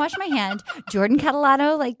didn't want to wash my hand. Jordan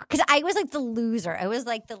Catalano, because I was like the loser. I was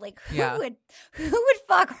like Yeah. who would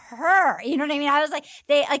fuck her? You know what I mean? I was like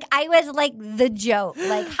I was like the joke,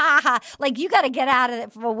 like ha ha, like you got to get out of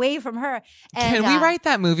it away from her. And, Can we write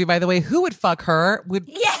that movie, by the way? Who would fuck her? Would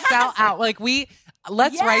Yes! sell out.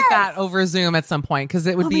 Let's Yes! write that over Zoom at some point because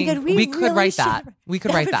it would Oh be. my God, we could really write should. that. We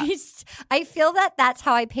could write would that. be I feel that that's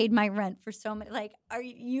how I paid my rent for so many. Like,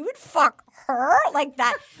 you would fuck her like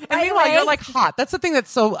that? And By the meanwhile, way- you're like hot. That's the thing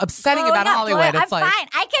that's so upsetting Oh, about yeah, Hollywood. boy, It's I'm like fine.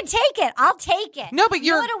 I can take it. I'll take it. No, but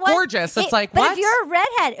You know you're what it was? gorgeous. It's like, but what? if you're a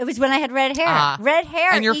redhead, it was when I had red hair. Red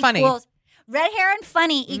hair and you're equals, funny. Red hair and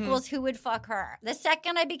funny equals who would fuck her. The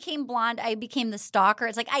second I became blonde, I became the stalker.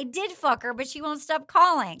 It's like I did fuck her, but she won't stop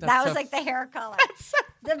calling. That was so- like the hair color.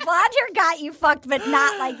 The blonde hair got you fucked, but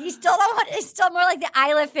not like you still don't want. It's still more like the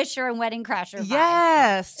Isla Fisher and Wedding Crasher. vibe.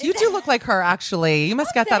 Yes, you do look like her. Actually, you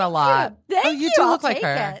must get that a Thank lot. you. Thank oh, you you. do I'll look like take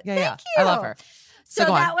her. it. Yeah, Thank yeah. you. I love her. So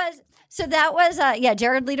go on. that was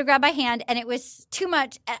Jared Leto grabbed my hand, and it was too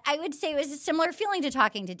much. I would say it was a similar feeling to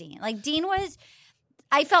talking to Dean. Like Dean was,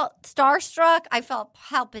 I felt starstruck. I felt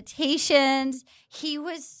palpitations. He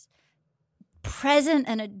was present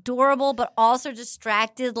and adorable, but also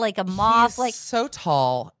distracted like a moth. He's Like so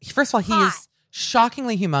tall. First of all, he Hot. is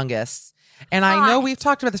shockingly humongous. And I know Hot. we've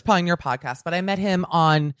talked about this probably in your podcast, but I met him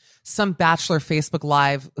on some Bachelor Facebook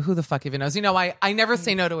Live. Who the fuck even knows? You know, I never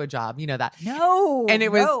say no to a job. You know that. no, And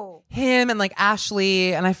it was him and like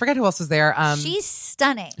Ashley, and I forget who else was there. she's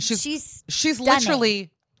stunning. she's stunning.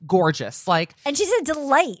 literally gorgeous. Like, and she's a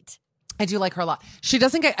delight. I do like her a lot. She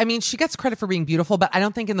doesn't get, I mean, she gets credit for being beautiful, but I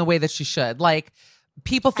don't think in the way that she should. Like,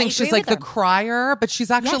 people think agree she's like with the her. crier, but she's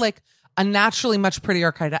actually Yes. like a naturally much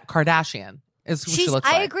prettier Kardashian is who she looks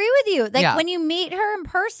like. I agree with you. Like Yeah. when you meet her in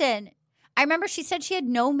person, I remember she said she had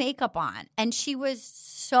no makeup on, and she was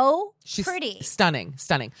so She's pretty. Stunning.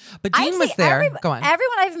 But I'd Dean was say there. Go on.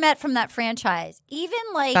 Everyone I've met from that franchise, even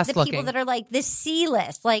like Best the people looking. that are like the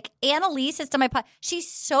C-list, like Annalise is to my pod.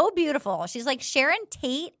 She's so beautiful. She's like Sharon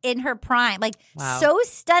Tate in her prime, like Wow. so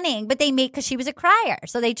stunning. But they made because she was a crier,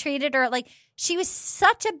 so they treated her like she was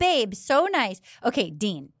such a babe, so nice. Okay,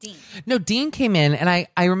 Dean. No, Dean came in and I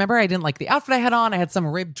remember I didn't like the outfit I had on. I had some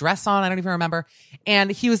ribbed dress on. I don't even remember.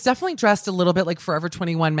 And he was definitely dressed a little bit like Forever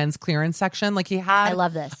 21 men's clearance section. Like he had I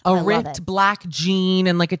love this. a I love ripped it. black jean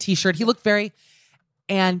and like a t-shirt. He looked very,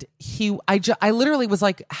 and I literally was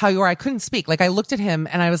like, how you are. I couldn't speak. Like I looked at him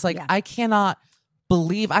and I was like, Yeah. I cannot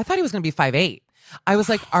believe, I thought he was going to be 5'8". I was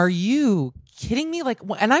like, are you kidding me? Like,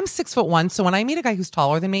 and I'm 6'1". So when I meet a guy who's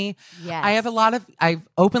taller than me, Yes. I've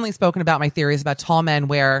openly spoken about my theories about tall men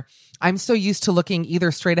where I'm so used to looking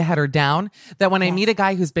either straight ahead or down that when I meet a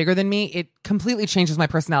guy who's bigger than me, it completely changes my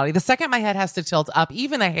personality. The second my head has to tilt up,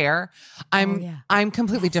 even a hair, I'm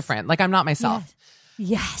completely different. Like I'm not myself.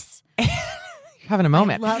 Yes. You're having a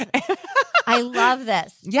moment. I love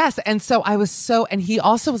this. Yes. And so I was and he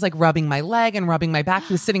also was like rubbing my leg and rubbing my back.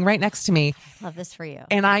 He was sitting right next to me. Love this for you.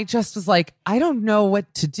 And I just was like, I don't know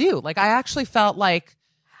what to do. Like I actually felt like,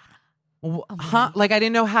 like I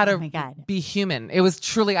didn't know how to my God. be human. It was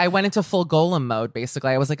truly, I went into full golem mode.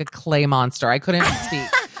 Basically, I was like a clay monster. I couldn't speak.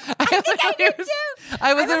 I think I did too.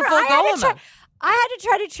 I was in remember full I had golem to try- mode. I had to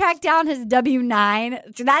try to track down his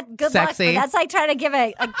W9. So that good Sexy. luck. But that's like trying to give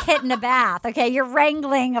a kitten a bath. Okay, you're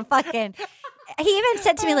wrangling a fucking. He even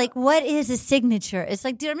said to me like, "What is a signature?" It's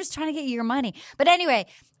like, dude, I'm just trying to get you your money. But anyway,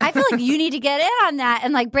 I feel like you need to get in on that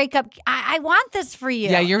and like break up. I want this for you.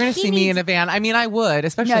 Yeah, you're going to He see me needs- in a van. I mean, I would,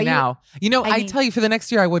 especially now. I tell you, for the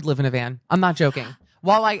next year, I would live in a van. I'm not joking.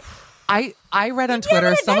 While I read on Twitter,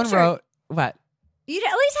 an someone adventure. wrote, what? You'd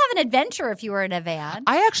at least have an adventure if you were in a van.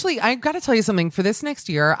 I got to tell you something. For this next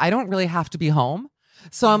year, I don't really have to be home.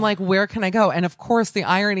 So I'm like, where can I go? And of course, the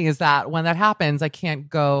irony is that when that happens, I can't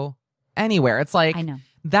go anywhere. It's like, I know.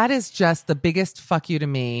 that is just the biggest fuck you to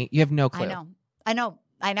me. You have no clue. I know.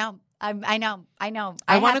 I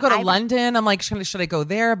want to go to London. I'm like, should I go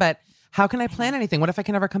there? But how can I plan anything? What if I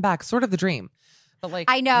can never come back? Sort of the dream. But like,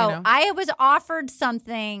 I know. I was offered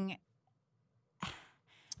something.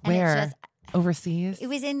 and Where? Overseas? It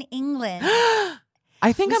was in England.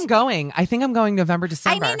 I think I'm going. I think I'm going November, I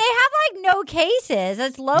December. mean, they have like no cases.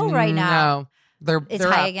 It's low right now. No, It's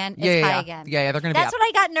they're high up. again. Yeah, It's yeah, high yeah. again. Yeah, they're going to be up. That's what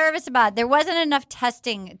I got nervous about. There wasn't enough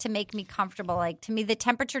testing to make me comfortable. Like to me, the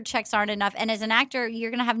temperature checks aren't enough. And as an actor, you're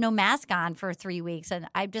going to have no mask on for 3 weeks. And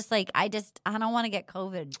I'm just like, I don't want to get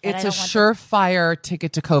COVID. And It's I a don't want surefire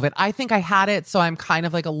ticket to COVID. I think I had it, so I'm kind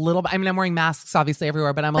of like a little bit. I mean, I'm wearing masks obviously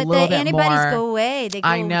everywhere, but I'm a But little the bit antibodies more. go away. They go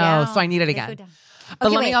I know, down. so I need it They go again. down. But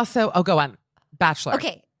Okay, let me wait. also. Oh, go on. Bachelor.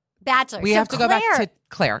 Okay, Bachelor. We So have to go back Claire- to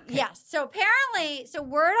Claire. Okay. Yes. So apparently,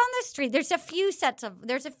 word on the street, there's a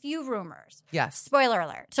few rumors. Yes. Spoiler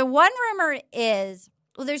alert. So one rumor is,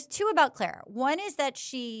 there's two about Claire. One is that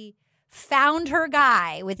she found her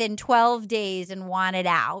guy within 12 days and wanted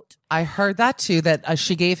out. I heard that too. That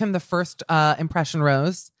she gave him the first impression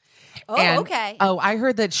rose. Oh, And- okay. Oh, I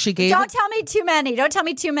heard that she gave. Don't tell me too many. Don't tell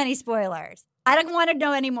me too many spoilers. I don't want to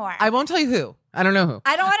know anymore. I won't tell you who. I don't know who.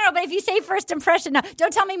 I don't want to know, but if you say first impression, no,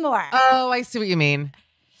 don't tell me more. Oh, I see what you mean.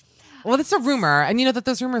 Well, it's a rumor, and you know that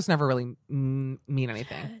those rumors never really mean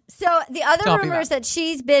anything. So the other Don't be rumor is mad. that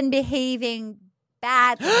she's been behaving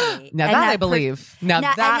badly. Now And that I pro- believe. Now and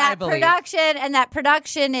that I believe.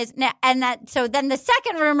 production is, and that, so then the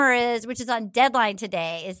second rumor is, which is on Deadline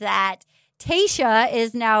today, is that Tayshia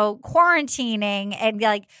is now quarantining and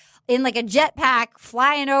like in like a jetpack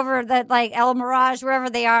flying over the like El Mirage, wherever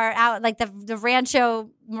they are out, like the Rancho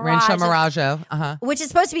Mirage. Rancho Miraggio. Uh-huh. Which is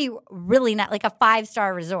supposed to be really not like a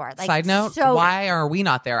 5-star resort. Like, Side note, so why are we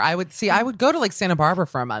not there? I would go to like Santa Barbara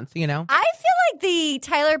for a month, you know? I feel like the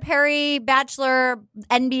Tyler Perry Bachelor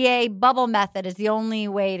NBA bubble method is the only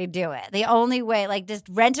way to do it. The only way, like just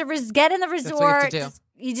get in the resort. That's what you have to do.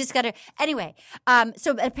 You just got to. Anyway,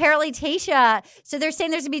 so apparently Tayshia, so they're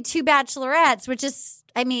saying there's going to be 2 bachelorettes, which is,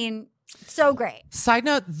 I mean, so great. Side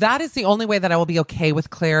note, that is the only way that I will be okay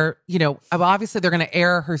with Claire. You know, obviously they're going to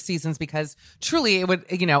air her seasons because truly it would,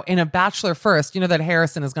 you know, in a Bachelor first, you know that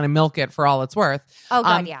Harrison is going to milk it for all it's worth. Oh,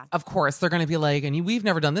 God, yeah. Of course, they're going to be like, and we've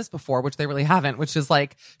never done this before, which they really haven't, which is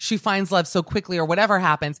like she finds love so quickly or whatever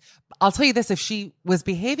happens. I'll tell you this, if she was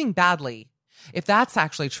behaving badly, if that's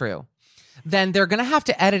actually true, then they're going to have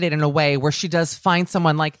to edit it in a way where she does find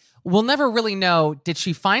someone. Like, we'll never really know, did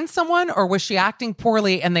she find someone or was she acting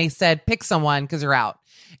poorly and they said, pick someone because you're out?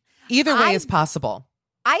 Either way is possible.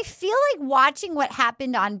 I feel like watching what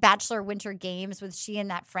happened on Bachelor Winter Games with she and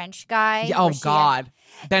that French guy. Yeah, oh, where she- God.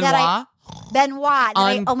 that I- Benoit? Benoit.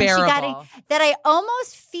 Unbearable. That I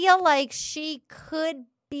almost feel like she could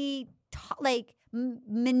be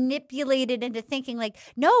manipulated into thinking like,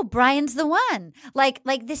 no, Brian's the one. Like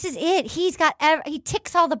this is it. He's got he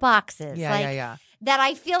ticks all the boxes. Yeah. That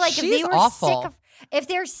I feel like She's if they were awful. if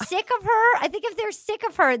they're sick of her, I think if they're sick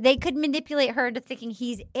of her, they could manipulate her into thinking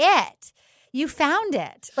he's it. You found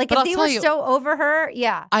it. Like But if I'll they tell were you- so over her,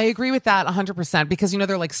 yeah. I agree with that 100% because,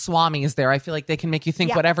 they're like swamis there. I feel like they can make you think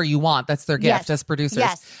Yeah. whatever you want. That's their gift Yes. as producers.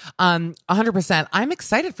 Yes. 100%. I'm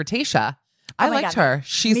excited for Tasha. I my liked God. her. Me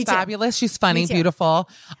She's too. fabulous. She's funny, Me too. beautiful.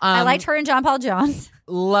 I liked her and John Paul Jones.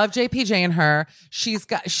 Love JPJ and her. She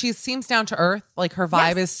seems down to earth. Like her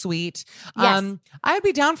vibe is sweet. Yes. I'd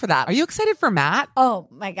be down for that. Are you excited for Matt? Oh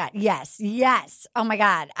my God. Yes. Oh my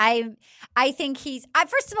God. I think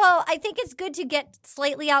first of all, I think it's good to get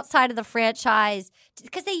slightly outside of the franchise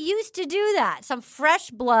because they used to do that. Some fresh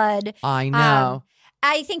blood. I know.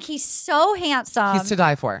 I think he's so handsome. He's to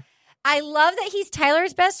die for. I love that he's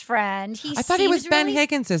Tyler's best friend. I thought he was seems Ben really-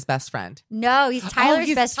 Higgins' best friend. No, he's Tyler's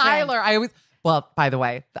he's best Tyler. friend. Well, by the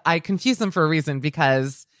way, I confuse them for a reason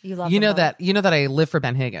because You love you them know both. that I live for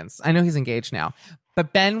Ben Higgins. I know he's engaged now.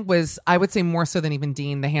 But Ben was, I would say, more so than even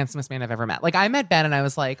Dean, the handsomest man I've ever met. Like, I met Ben and I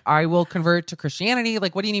was like, I will convert to Christianity.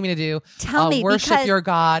 Like, what do you need me to do? Tell me, worship because your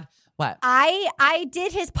God. What? I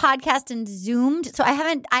did his podcast and Zoomed, so I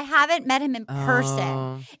haven't met him in person.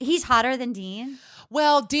 Oh. He's hotter than Dean.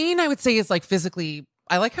 Well, Dean, I would say, is like physically.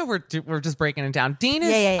 I like how we're just breaking it down. Dean is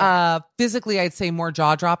Yeah. physically, I'd say, more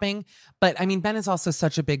jaw dropping. But I mean, Ben is also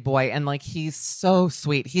such a big boy, and like he's so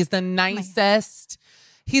sweet. He's the nicest.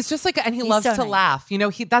 He's just like, and he loves so to nice. laugh. That's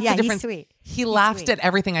Yeah, the he's difference. sweet. He laughed sweet. at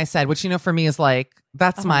everything I said, which for me is like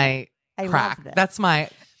that's my I crack. love that. That's my.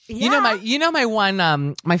 Yeah. My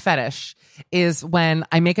one my fetish is when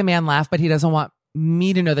I make a man laugh, but he doesn't want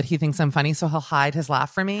me to know that he thinks I'm funny, so he'll hide his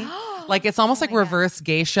laugh from me. Like it's almost like reverse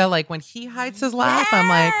geisha. Like when he hides his laugh, I'm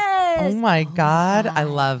like, oh my God, I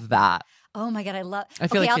love that. Oh my God, I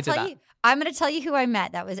feel like I'll you did tell that. you. I'm going to tell you who I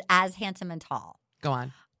met that was as handsome and tall. Go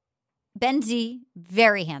on. Ben Z,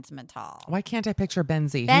 very handsome and tall. Why can't I picture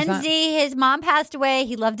Benzie? Ben Z, his mom passed away.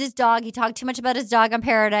 He loved his dog. He talked too much about his dog on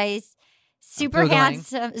Paradise. Super Googling.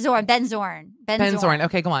 handsome. Ben Zorn. Ben Zorn.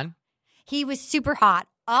 Okay, go on. He was super hot.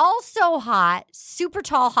 Also hot, super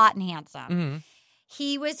tall, hot, and handsome. Mm-hmm.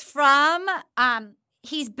 He was from,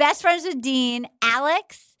 he's best friends with Dean.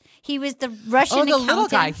 Alex. He was the Russian Oh, the accountant. little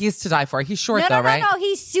guy. He's to die for. He's short No, though, right? No,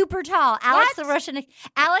 he's super tall. Alex the Russian.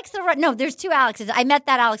 No, there's two Alexes. I met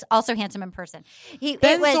that Alex, also handsome in person.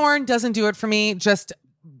 Ben Zorn doesn't do it for me. Just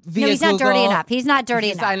via No, he's Google. not dirty enough. He's not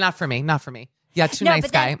dirty enough. Not for me. Not for me. Yeah, too No, nice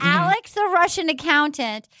but guy. then Alex, the Russian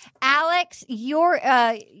accountant. Alex, you.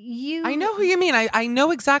 I know who you mean. I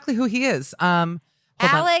know exactly who he is. Hold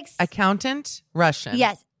Alex, on. Accountant, Russian.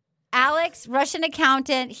 Yes, Alex, Russian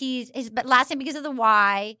accountant. His last name because of the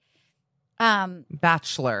Y.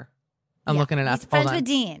 Bachelor. I'm looking it up. He's friends Hold on. with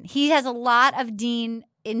Dean. He has a lot of Dean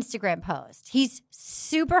Instagram posts. He's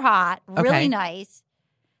super hot, really Okay. nice,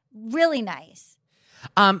 really nice.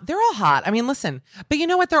 They're all hot. I mean, listen, but you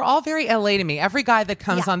know what? They're all very LA to me. Every guy that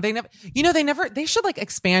comes on, they should like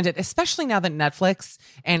expand it, especially now that Netflix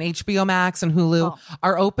and HBO Max and Hulu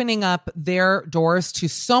are opening up their doors to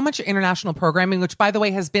so much international programming, which by the way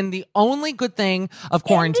has been the only good thing of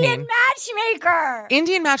quarantine.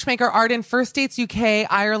 Indian Matchmaker, Arden, First Dates UK,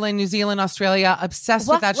 Ireland, New Zealand, Australia, obsessed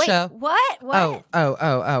with that show. What?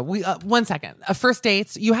 Oh. We 1 second. First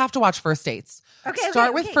Dates. You have to watch First Dates.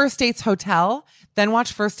 Start with First Dates Hotel, then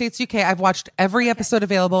watch First Dates UK. I've watched every episode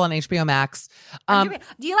available on HBO Max. Do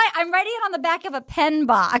you like? I'm writing it on the back of a pen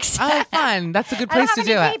box. Oh, fun. That's a good place to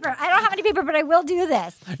do it. I don't have any paper, but I will do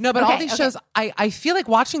this. No, but all these shows, I feel like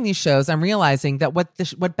watching these shows, I'm realizing that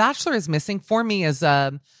what Bachelor is missing for me is, I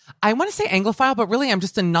want to say Anglophile, but really I'm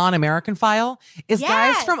just a non-American file, is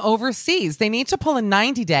guys from overseas. They need to pull a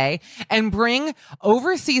 90-day and bring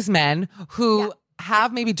overseas men who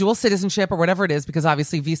have maybe dual citizenship or whatever it is, because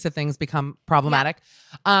obviously visa things become problematic.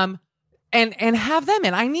 And have them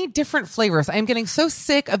in. I need different flavors. I'm getting so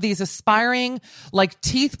sick of these aspiring, like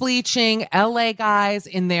teeth bleaching LA guys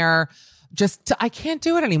in their I can't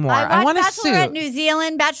do it anymore. I want to Bachelorette New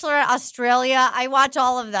Zealand, Bachelorette Australia. I watch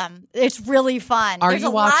all of them. It's really fun. There's a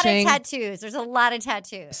lot of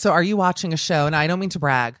tattoos. So are you watching a show? And I don't mean to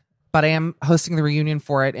brag, but I am hosting the reunion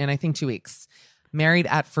for it in I think 2 weeks. Married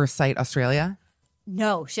at First Sight Australia.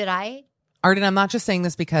 No, should I? Arden, I'm not just saying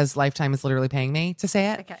this because Lifetime is literally paying me to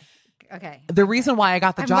say it. Okay. The reason why I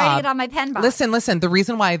got the I'm job. writing it on my pen box. Listen. The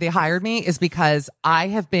reason why they hired me is because I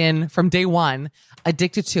have been from day one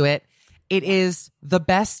addicted to it. It is the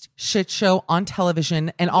best shit show on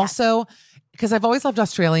television, and also because I've always loved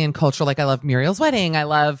Australian culture. Like I love Muriel's Wedding. I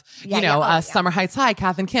love, Summer Heights High,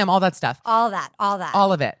 Kath and Kim, all that stuff. All that.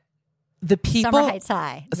 All of it. The people. Summer Heights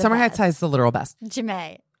High. Summer Heights High is the literal best.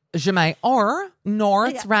 Jamais. Or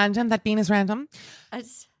It's random. That bean is random.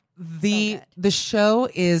 It's the show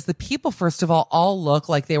is the people, first of all look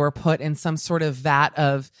like they were put in some sort of vat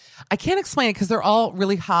of, I can't explain it because they're all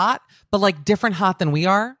really hot, but like different hot than we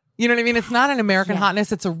are. You know what I mean? It's not an American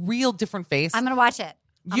hotness. It's a real different face. I'm going to watch it.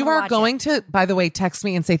 You are going to, by the way, text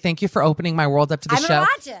me and say thank you for opening my world up to the show. I'm going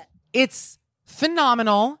to watch it. It's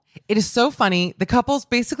phenomenal. It is so funny. The couples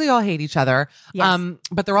basically all hate each other,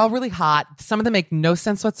 but they're all really hot. Some of them make no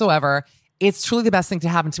sense whatsoever. It's truly the best thing to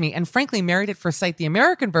happen to me. And frankly, Married at First Sight, the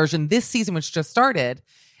American version this season, which just started,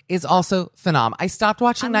 is also phenomenal. I stopped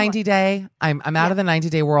watching 90 Day. I'm out of the 90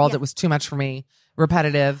 Day world. Yeah. It was too much for me.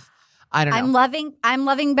 Repetitive. I don't know. I'm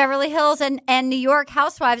loving Beverly Hills and New York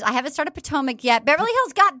Housewives. I haven't started Potomac yet. Beverly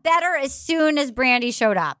Hills got better as soon as Brandy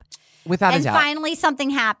showed up. Without a doubt. And finally something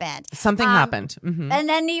happened. Something happened. Mm-hmm. And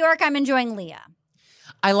then New York, I'm enjoying Leah.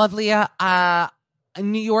 I love Leah.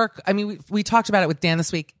 New York, I mean, we talked about it with Dan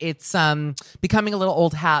this week. It's becoming a little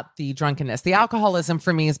old hat, the drunkenness. The alcoholism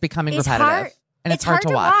for me is becoming repetitive. And it's hard to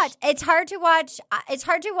watch. It's hard to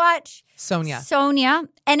watch Sonia.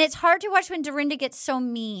 And it's hard to watch when Dorinda gets so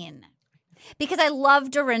mean. Because I love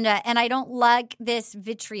Dorinda and I don't like this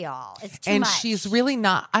vitriol. It's too much. And she's really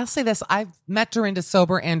not. I'll say this. I've met Dorinda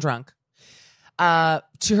sober and drunk.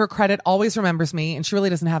 To her credit, always remembers me, and she really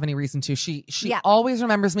doesn't have any reason to. She always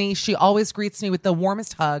remembers me. She always greets me with the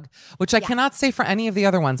warmest hug, which I cannot say for any of the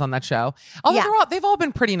other ones on that show. Although they've all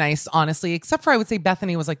been pretty nice, honestly, except for I would say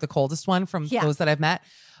Bethany was like the coldest one from those that I've met.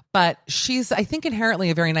 But she's, I think, inherently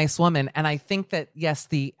a very nice woman, and I think that yes,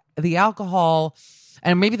 the alcohol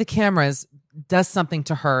and maybe the cameras does something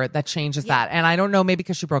to her that changes that. And I don't know, maybe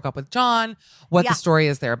because she broke up with John, what the story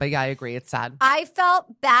is there. But yeah, I agree. It's sad. I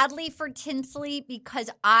felt badly for Tinsley because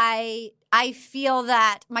I feel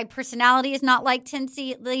that my personality is not like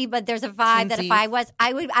Tinsley, but there's a vibe that if I was,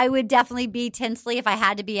 I would definitely be Tinsley if I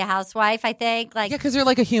had to be a housewife, I think. Like, yeah, because you're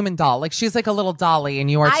like a human doll. Like she's like a little dolly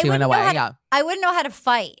and you are too in a way. I wouldn't know how to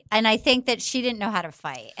fight. And I think that she didn't know how to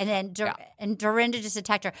fight. And then and Dorinda just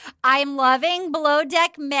attacked her. I'm loving Below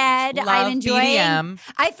Deck Med. I'm enjoying BDM.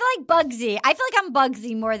 I feel like Bugsy. I feel like I'm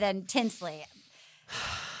Bugsy more than Tinsley.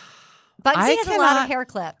 Bugsy has a lot of hair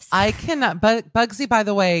clips. I cannot. But Bugsy, by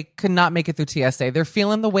the way, could not make it through TSA. They're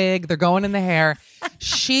feeling the wig. They're going in the hair.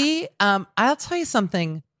 I'll tell you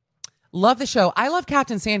something. Love the show. I love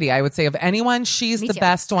Captain Sandy. I would say of anyone, she's the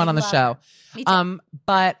best one on the show. Me too.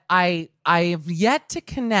 But I've yet to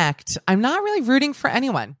connect. I'm not really rooting for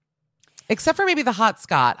anyone, except for maybe the hot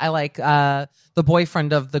Scott. I like the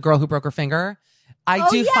boyfriend of the girl who broke her finger. I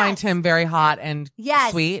do find him very hot and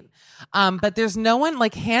sweet. But there's no one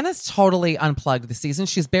like Hannah's totally unplugged this season.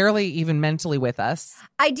 She's barely even mentally with us.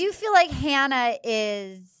 I do feel like Hannah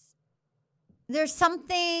is. There's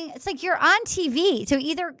something. It's like you're on TV, so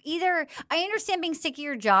either I understand being sick of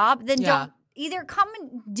your job, then don't either come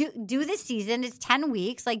and do this season. It's 10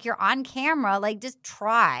 weeks. Like you're on camera. Like just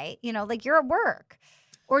try. You know, like you're at work,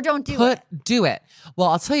 or don't do it. Do it. Well,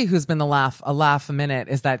 I'll tell you who's been a laugh a minute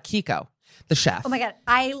is that Kiko. The chef. Oh my God.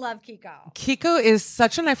 I love Kiko. Kiko is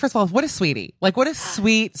such a nice, first of all, what a sweetie. Like, what a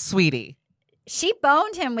sweet sweetie. She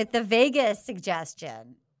boned him with the Vegas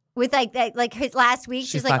suggestion. With like his last week,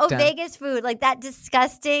 she's like, oh, Vegas food. Like that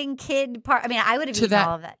disgusting kid part. I mean, I would have eaten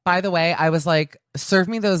all of it. By the way, I was like, serve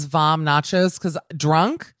me those Vom nachos because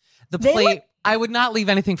drunk, I would not leave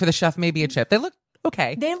anything for the chef, maybe a chip. They look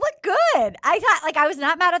okay. They look good. I thought, like, I was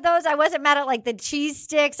not mad at those. I wasn't mad at, like, the cheese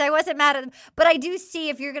sticks. I wasn't mad at them. But I do see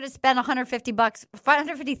if you're going to spend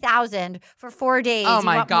 $150,000 for 4 days, oh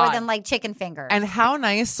my God, more than, like, chicken fingers. And how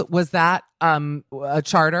nice was that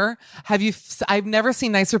charter? I've never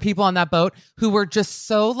seen nicer people on that boat who were just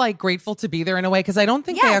so, like, grateful to be there in a way because I don't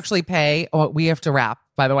think they actually pay. Oh, we have to wrap.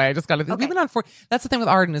 By the way, I just got to. We've been on 4. That's the thing with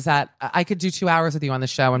Arden is that I could do 2 hours with you on the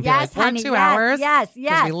show and be like, we're 2 hours. Yes.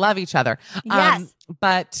 We love each other. Yes.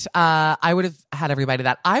 But I would have had everybody do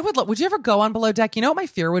that. Would you ever go on Below Deck? You know what my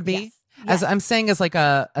fear would be? Yes. As I'm saying as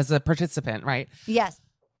a participant, right? Yes.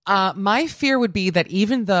 My fear would be that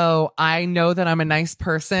even though I know that I'm a nice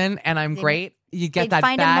person and I'm great, you get that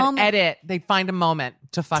bad edit. They'd find a moment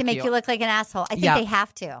to fuck you. To make you look like an asshole. I think they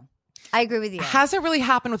have to. I agree with you. Hasn't really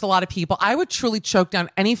happened with a lot of people. I would truly choke down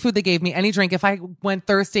any food they gave me, any drink. If I went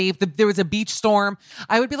thirsty, if there was a beach storm,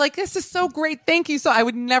 I would be like, "This is so great, thank you." So I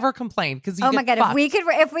would never complain because oh my God,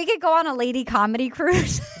 if we could go on a lady comedy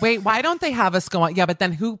cruise. Wait, why don't they have us go on? Yeah, but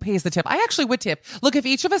then who pays the tip? I actually would tip. Look, if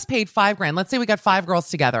each of us paid $5,000, let's say we got 5 girls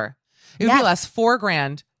together, it would be less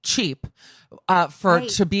 $4,000. cheap Right,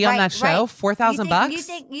 to be on that show. right. $4,000.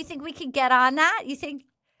 You think we could get on that? You think?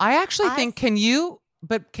 I actually think, can you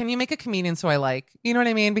make a comedian so I like? You know what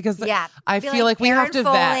I mean? Because Yeah, I feel like we have to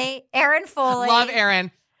vet. Aaron Foley. Love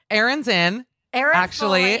Aaron. Aaron's in. Aaron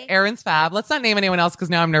Actually, Foley. Aaron's fab. Let's not name anyone else because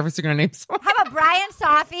now I'm nervous you're going to name someone. How about Brian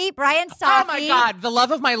Safi? Oh my God. The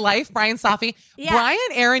love of my life, Brian Safi. Yeah. Brian,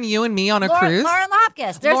 Aaron, you and me on a cruise. Lauren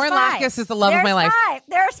Lapkus. There's Lauren five. Lapkus is the love of my life.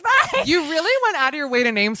 There's five. You really went out of your way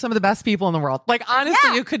to name some of the best people in the world. Like, honestly,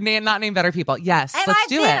 Yeah. you could not name better people. Yes, And let's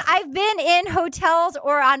do it. I've been in hotels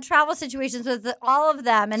or on travel situations with all of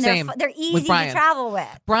them, and Same. they're With easy to Brian. travel with.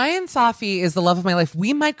 Brian Safi is the love of my life.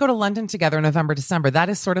 We might go to London together in November, December. That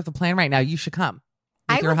is sort of the plan right now. You should come. With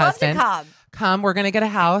I your would husband. love to Come. We're going to get a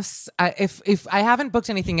house. If I haven't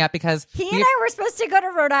booked anything yet because He and I were supposed to go to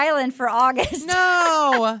Rhode Island for August.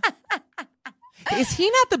 No. Is he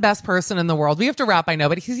not the best person in the world? We have to wrap, I know,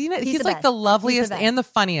 but he's the like best. the loveliest He's the best. and the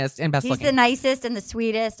funniest and best He's looking. the nicest and the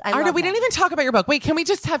sweetest. I Arda, love we him. didn't even talk about your book. Wait, can we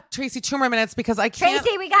just have Tracy 2 more minutes because I can't.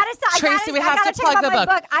 Tracy, we gotta sell. Tracy, we have I gotta to talk plug about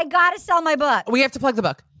the my book. I gotta sell my book. We have to plug the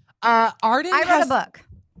book. Arden I wrote a book.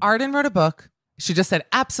 Arden wrote a book. She just said,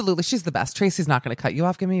 absolutely, she's the best. Tracy's not going to cut you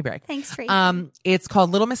off. Give me a break. Thanks, Tracy. It's called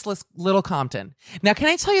Little Miss Little Compton. Now, can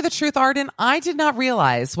I tell you the truth, Arden? I did not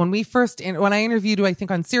realize when I interviewed you, I think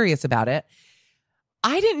on Sirius about it,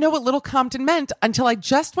 I didn't know what Little Compton meant until I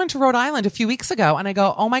just went to Rhode Island a few weeks ago, and I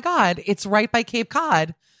go, oh my God, it's right by Cape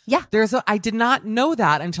Cod. Yeah. I did not know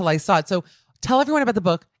that until I saw it. So tell everyone about the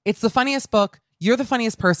book. It's the funniest book. You're the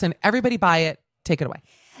funniest person. Everybody buy it. Take it away.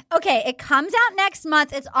 Okay, it comes out next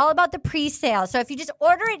month. It's all about the pre-sale. So if you just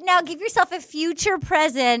order it now, give yourself a future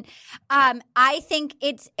present. I think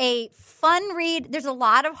it's a fun read. There's a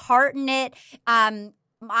lot of heart in it.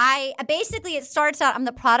 Basically it starts out, I'm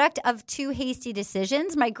the product of 2 hasty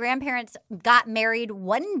decisions. My grandparents got married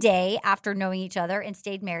one day after knowing each other and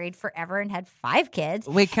stayed married forever and had 5 kids.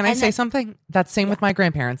 Wait, can I say something? That's same with my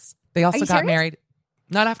grandparents. They also you got serious? married,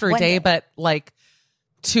 not after a One day, day. but like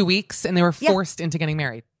 2 weeks, and they were forced into getting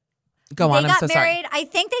married. Go on. I'm so They got married. I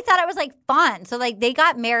think they thought it was like fun. So like they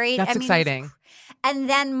got married. That's exciting. And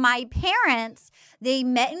then my parents, they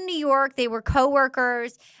met in New York. They were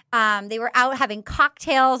coworkers. They were out having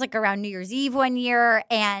cocktails like around New Year's Eve one year,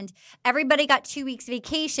 and everybody got 2 weeks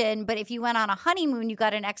vacation. But if you went on a honeymoon, you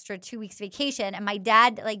got an extra 2 weeks vacation. And my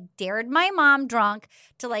dad like dared my mom drunk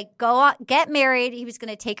to like go out, get married. He was going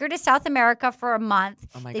to take her to South America for a month.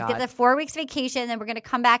 Oh my They'd God. get the 4 weeks vacation, then we're going to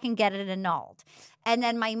come back and get it annulled. And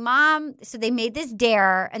then my mom, so they made this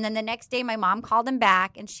dare. And then the next day, my mom called him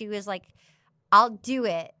back and she was like, I'll do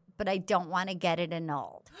it, but I don't want to get it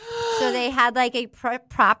annulled. So they had like a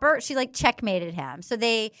proper, she like checkmated him. So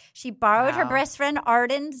she borrowed her best friend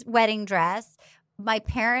Arden's wedding dress. My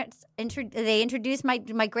parents, they introduced my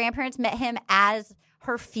grandparents met him as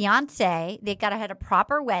her fiance. They had a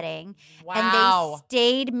proper wedding. Wow. And they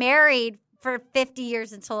stayed married for 50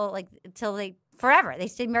 years until they forever. They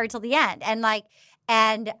stayed married till the end.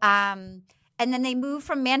 And then they moved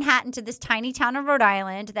from Manhattan to this tiny town in Rhode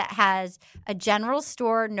Island that has a general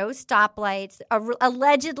store, no stoplights.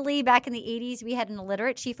 Allegedly, back in the 80s, we had an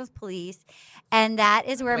illiterate chief of police. And that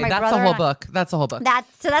is where my that's brother the whole and I- book. That's the whole book.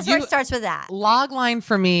 That's where it starts with that. Log line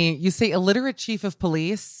for me, you say illiterate chief of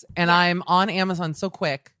police, and I'm on Amazon so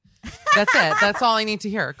quick. That's it. That's all I need to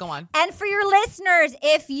hear. Go on. And for your listeners,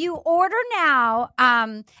 if you order now,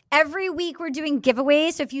 every week we're doing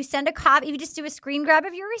giveaways. So if you send a copy, if you just do a screen grab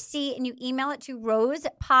of your receipt and you email it to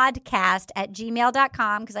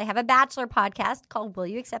rosepodcast@gmail.com, because I have a Bachelor podcast called Will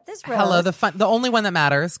You Accept This Rose? Hello, the only one that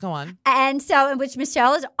matters. Go on. And so, in which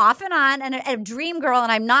Michelle is off and on, and a dream girl,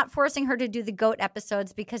 and I'm not forcing her to do the GOAT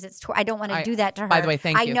episodes because I don't want to do that to her. By the way,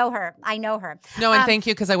 thank you. I know her. No, and thank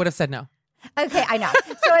you, because I would have said no. Okay, I know.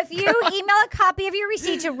 So if you email a copy of your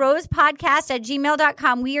receipt to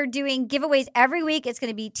rosepodcast@gmail.com, we are doing giveaways every week. It's going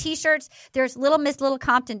to be T-shirts. There's Little Miss Little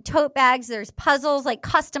Compton tote bags. There's puzzles, like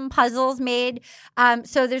custom puzzles made.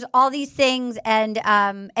 So there's all these things, and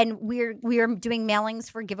we are doing mailings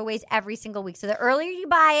for giveaways every single week. So the earlier you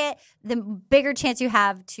buy it, the bigger chance you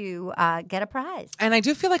have to get a prize. And I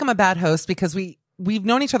do feel like I'm a bad host because we've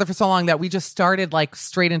known each other for so long that we just started like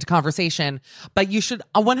straight into conversation. But you should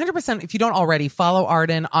 100%, if you don't already, follow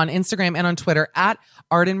Arden on Instagram and on Twitter at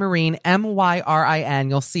Arden Myrin, MYRIN.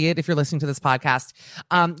 You'll see it if you're listening to this podcast.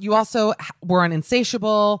 You also were on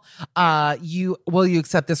Insatiable. Will You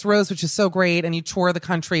Accept This Rose, which is so great. And you tour the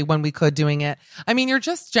country when we could doing it. I mean, you're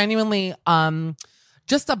just genuinely,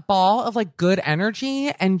 just a ball of like good energy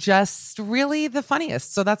and just really the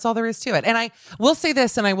funniest. So that's all there is to it. And I will say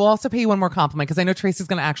this, and I will also pay you one more compliment because I know Tracy's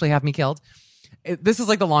going to actually have me killed. This is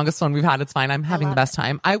like the longest one we've had. It's fine. I'm having the best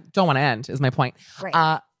time. I don't want to end is my point. Great.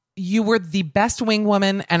 you were the best wing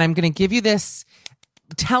woman, and I'm going to give you this.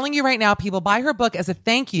 Telling you right now, people, buy her book as a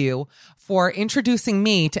thank you for introducing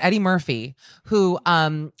me to Eddie Murphy, who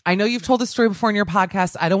I know you've told the story before in your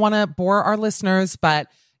podcast. I don't want to bore our listeners, but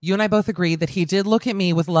you and I both agree that he did look at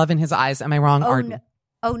me with love in his eyes. Am I wrong, Arden?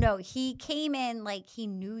 No. He came in like he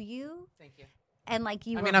knew you. Thank you. And like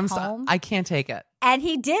you were home. I can't take it. And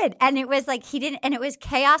he did. And it was like he didn't, and it was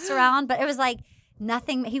chaos around, but it was like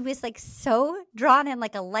nothing. He was like so drawn in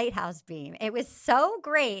like a lighthouse beam. It was so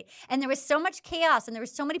great. And there was so much chaos and there were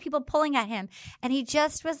so many people pulling at him. And he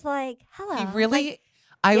just was like, hello. He really,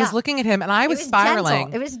 I was looking at him and I was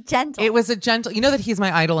spiraling. Gentle. It was gentle. It was a gentle, you know that he's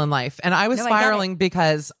my idol in life. And I was spiraling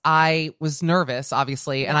because I was nervous,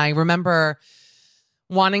 obviously. Yeah. And I remember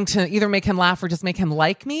wanting to either make him laugh or just make him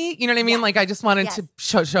like me. You know what I mean? Like I just wanted to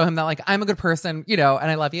show him that like I'm a good person, you know,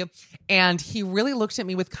 and I love you. And he really looked at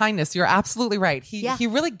me with kindness. You're absolutely right. He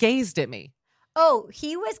really gazed at me. Oh,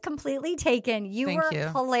 he was completely taken. You were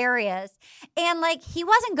hilarious. And like he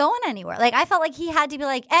wasn't going anywhere. Like I felt like he had to be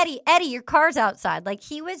like, Eddie, your car's outside. Like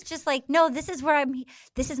he was just like, no, this is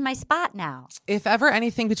this is my spot now. If ever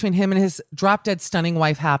anything between him and his drop dead stunning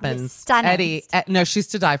wife happens, Eddie, no, she's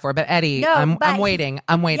to die for, but Eddie, I'm waiting.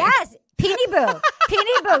 Yes. Peony Boo,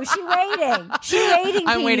 she waiting.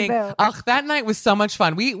 I'm waiting. Boo. Ugh, that night was so much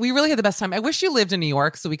fun. We really had the best time. I wish you lived in New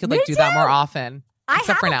York so we could do that more often. I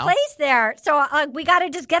have a place there, so we got to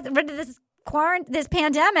just get rid of this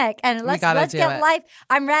pandemic and let's get life.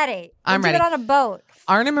 I'm ready. I'm ready. Do it on a boat.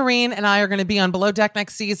 Arna Marine and I are going to be on Below Deck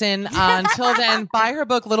next season. Until then, buy her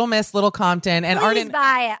book, Little Miss, Little Compton. And Please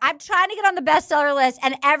buy it. I'm trying to get on the bestseller list,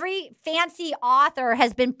 and every fancy author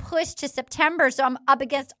has been pushed to September, so I'm up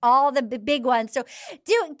against all the big ones. So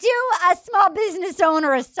do a small business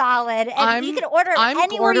owner a solid, and you can order it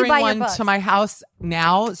anywhere you buy your books. I'm ordering one to my house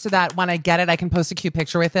now so that when I get it, I can post a cute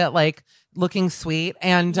picture with it, like looking sweet,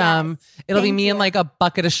 and it'll be me and like a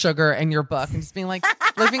bucket of sugar in your book and just being like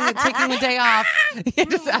taking the day off.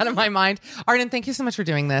 Just out of my mind. Arden, thank you so much for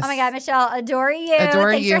doing this. Oh my God, Michelle, adore you. Thanks for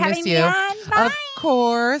miss having you. Me on. Bye. Of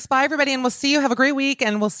course. Bye everybody, and we'll see you. Have a great week,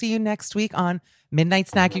 and we'll see you next week on Midnight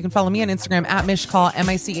Snack. You can follow me on Instagram at Michcoll,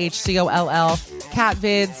 MICHCOLL. Cat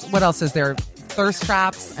vids. What else is there? Thirst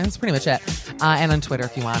traps. And that's pretty much it. And on Twitter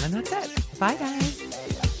if you want. And that's it. Bye guys.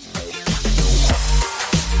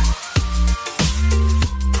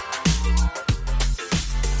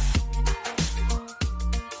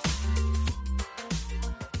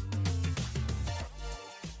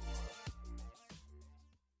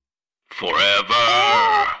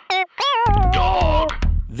 Forever Dog.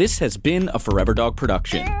 This has been a Forever Dog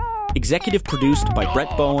production. Executive produced by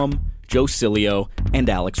Brett Boehm, Joe Cilio, and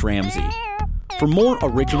Alex Ramsey. For more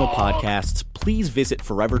original podcasts, please visit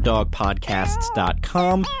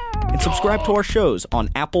foreverdogpodcasts.com and subscribe to our shows on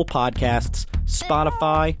Apple Podcasts,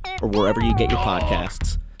 Spotify, or wherever you get your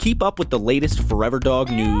podcasts. Keep up with the latest Forever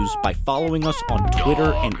Dog news by following us on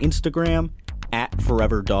Twitter and Instagram at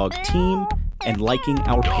Forever Dog Team and liking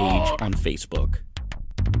our page on Facebook.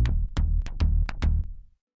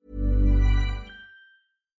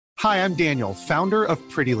 Hi, I'm Daniel, founder of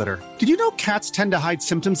Pretty Litter. Did you know cats tend to hide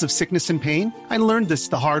symptoms of sickness and pain? I learned this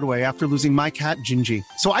the hard way after losing my cat, Gingy.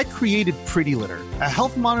 So I created Pretty Litter, a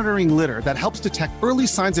health monitoring litter that helps detect early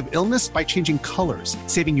signs of illness by changing colors,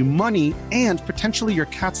 saving you money and potentially your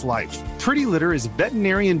cat's life. Pretty Litter is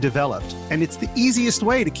veterinarian developed, and it's the easiest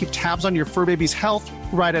way to keep tabs on your fur baby's health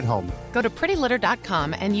right at home. Go to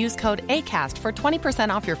prettylitter.com and use code ACAST for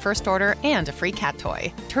 20% off your first order and a free cat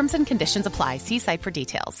toy. Terms and conditions apply. See site for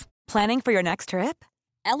details. Planning for your next trip?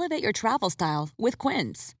 Elevate your travel style with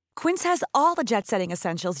Quince. Quince has all the jet-setting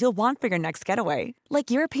essentials you'll want for your next getaway, like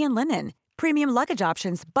European linen, premium luggage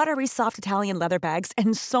options, buttery soft Italian leather bags,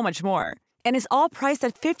 and so much more. And is all priced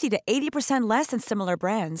at 50 to 80% less than similar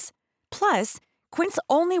brands. Plus, Quince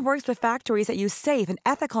only works with factories that use safe and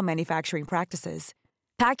ethical manufacturing practices.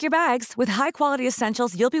 Pack your bags with high-quality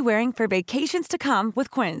essentials you'll be wearing for vacations to come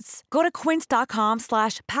with Quince. Go to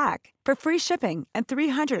quince.com/pack for free shipping and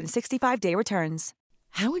 365-day returns.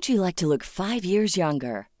 How would you like to look 5 years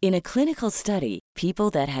younger? In a clinical study,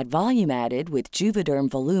 people that had volume added with Juvederm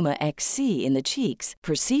Voluma XC in the cheeks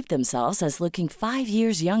perceived themselves as looking 5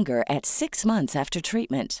 years younger at 6 months after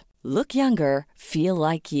treatment. Look younger, feel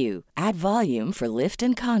like you. Add volume for lift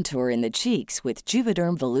and contour in the cheeks with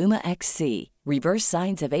Juvederm Voluma XC. Reverse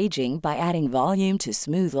signs of aging by adding volume to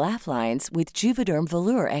smooth laugh lines with Juvederm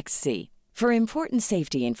Volure XC. For important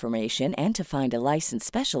safety information and to find a licensed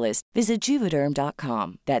specialist, visit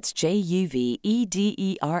Juvederm.com. That's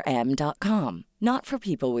JUVEDERM.com. Not for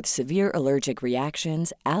people with severe allergic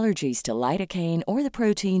reactions, allergies to lidocaine, or the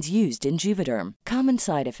proteins used in Juvederm. Common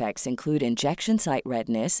side effects include injection site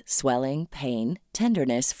redness, swelling, pain,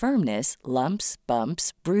 tenderness, firmness, lumps,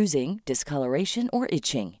 bumps, bruising, discoloration, or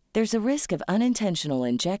itching. There's a risk of unintentional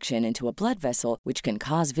injection into a blood vessel, which can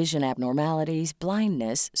cause vision abnormalities,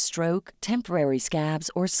 blindness, stroke, temporary scabs,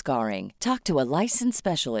 or scarring. Talk to a licensed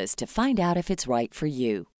specialist to find out if it's right for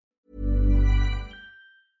you.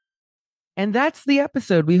 And that's the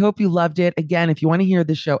episode. We hope you loved it. Again, if you want to hear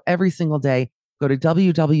the show every single day, go to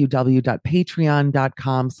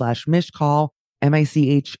www.patreon.com/mishcall,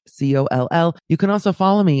 MICHCOLL. You can also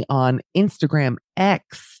follow me on Instagram,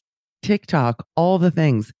 X, TikTok, all the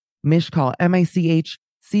things. Mishcall,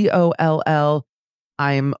 MICHCOLL.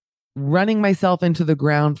 I'm running myself into the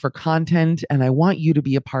ground for content, and I want you to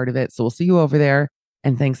be a part of it. So we'll see you over there.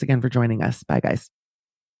 And thanks again for joining us. Bye, guys.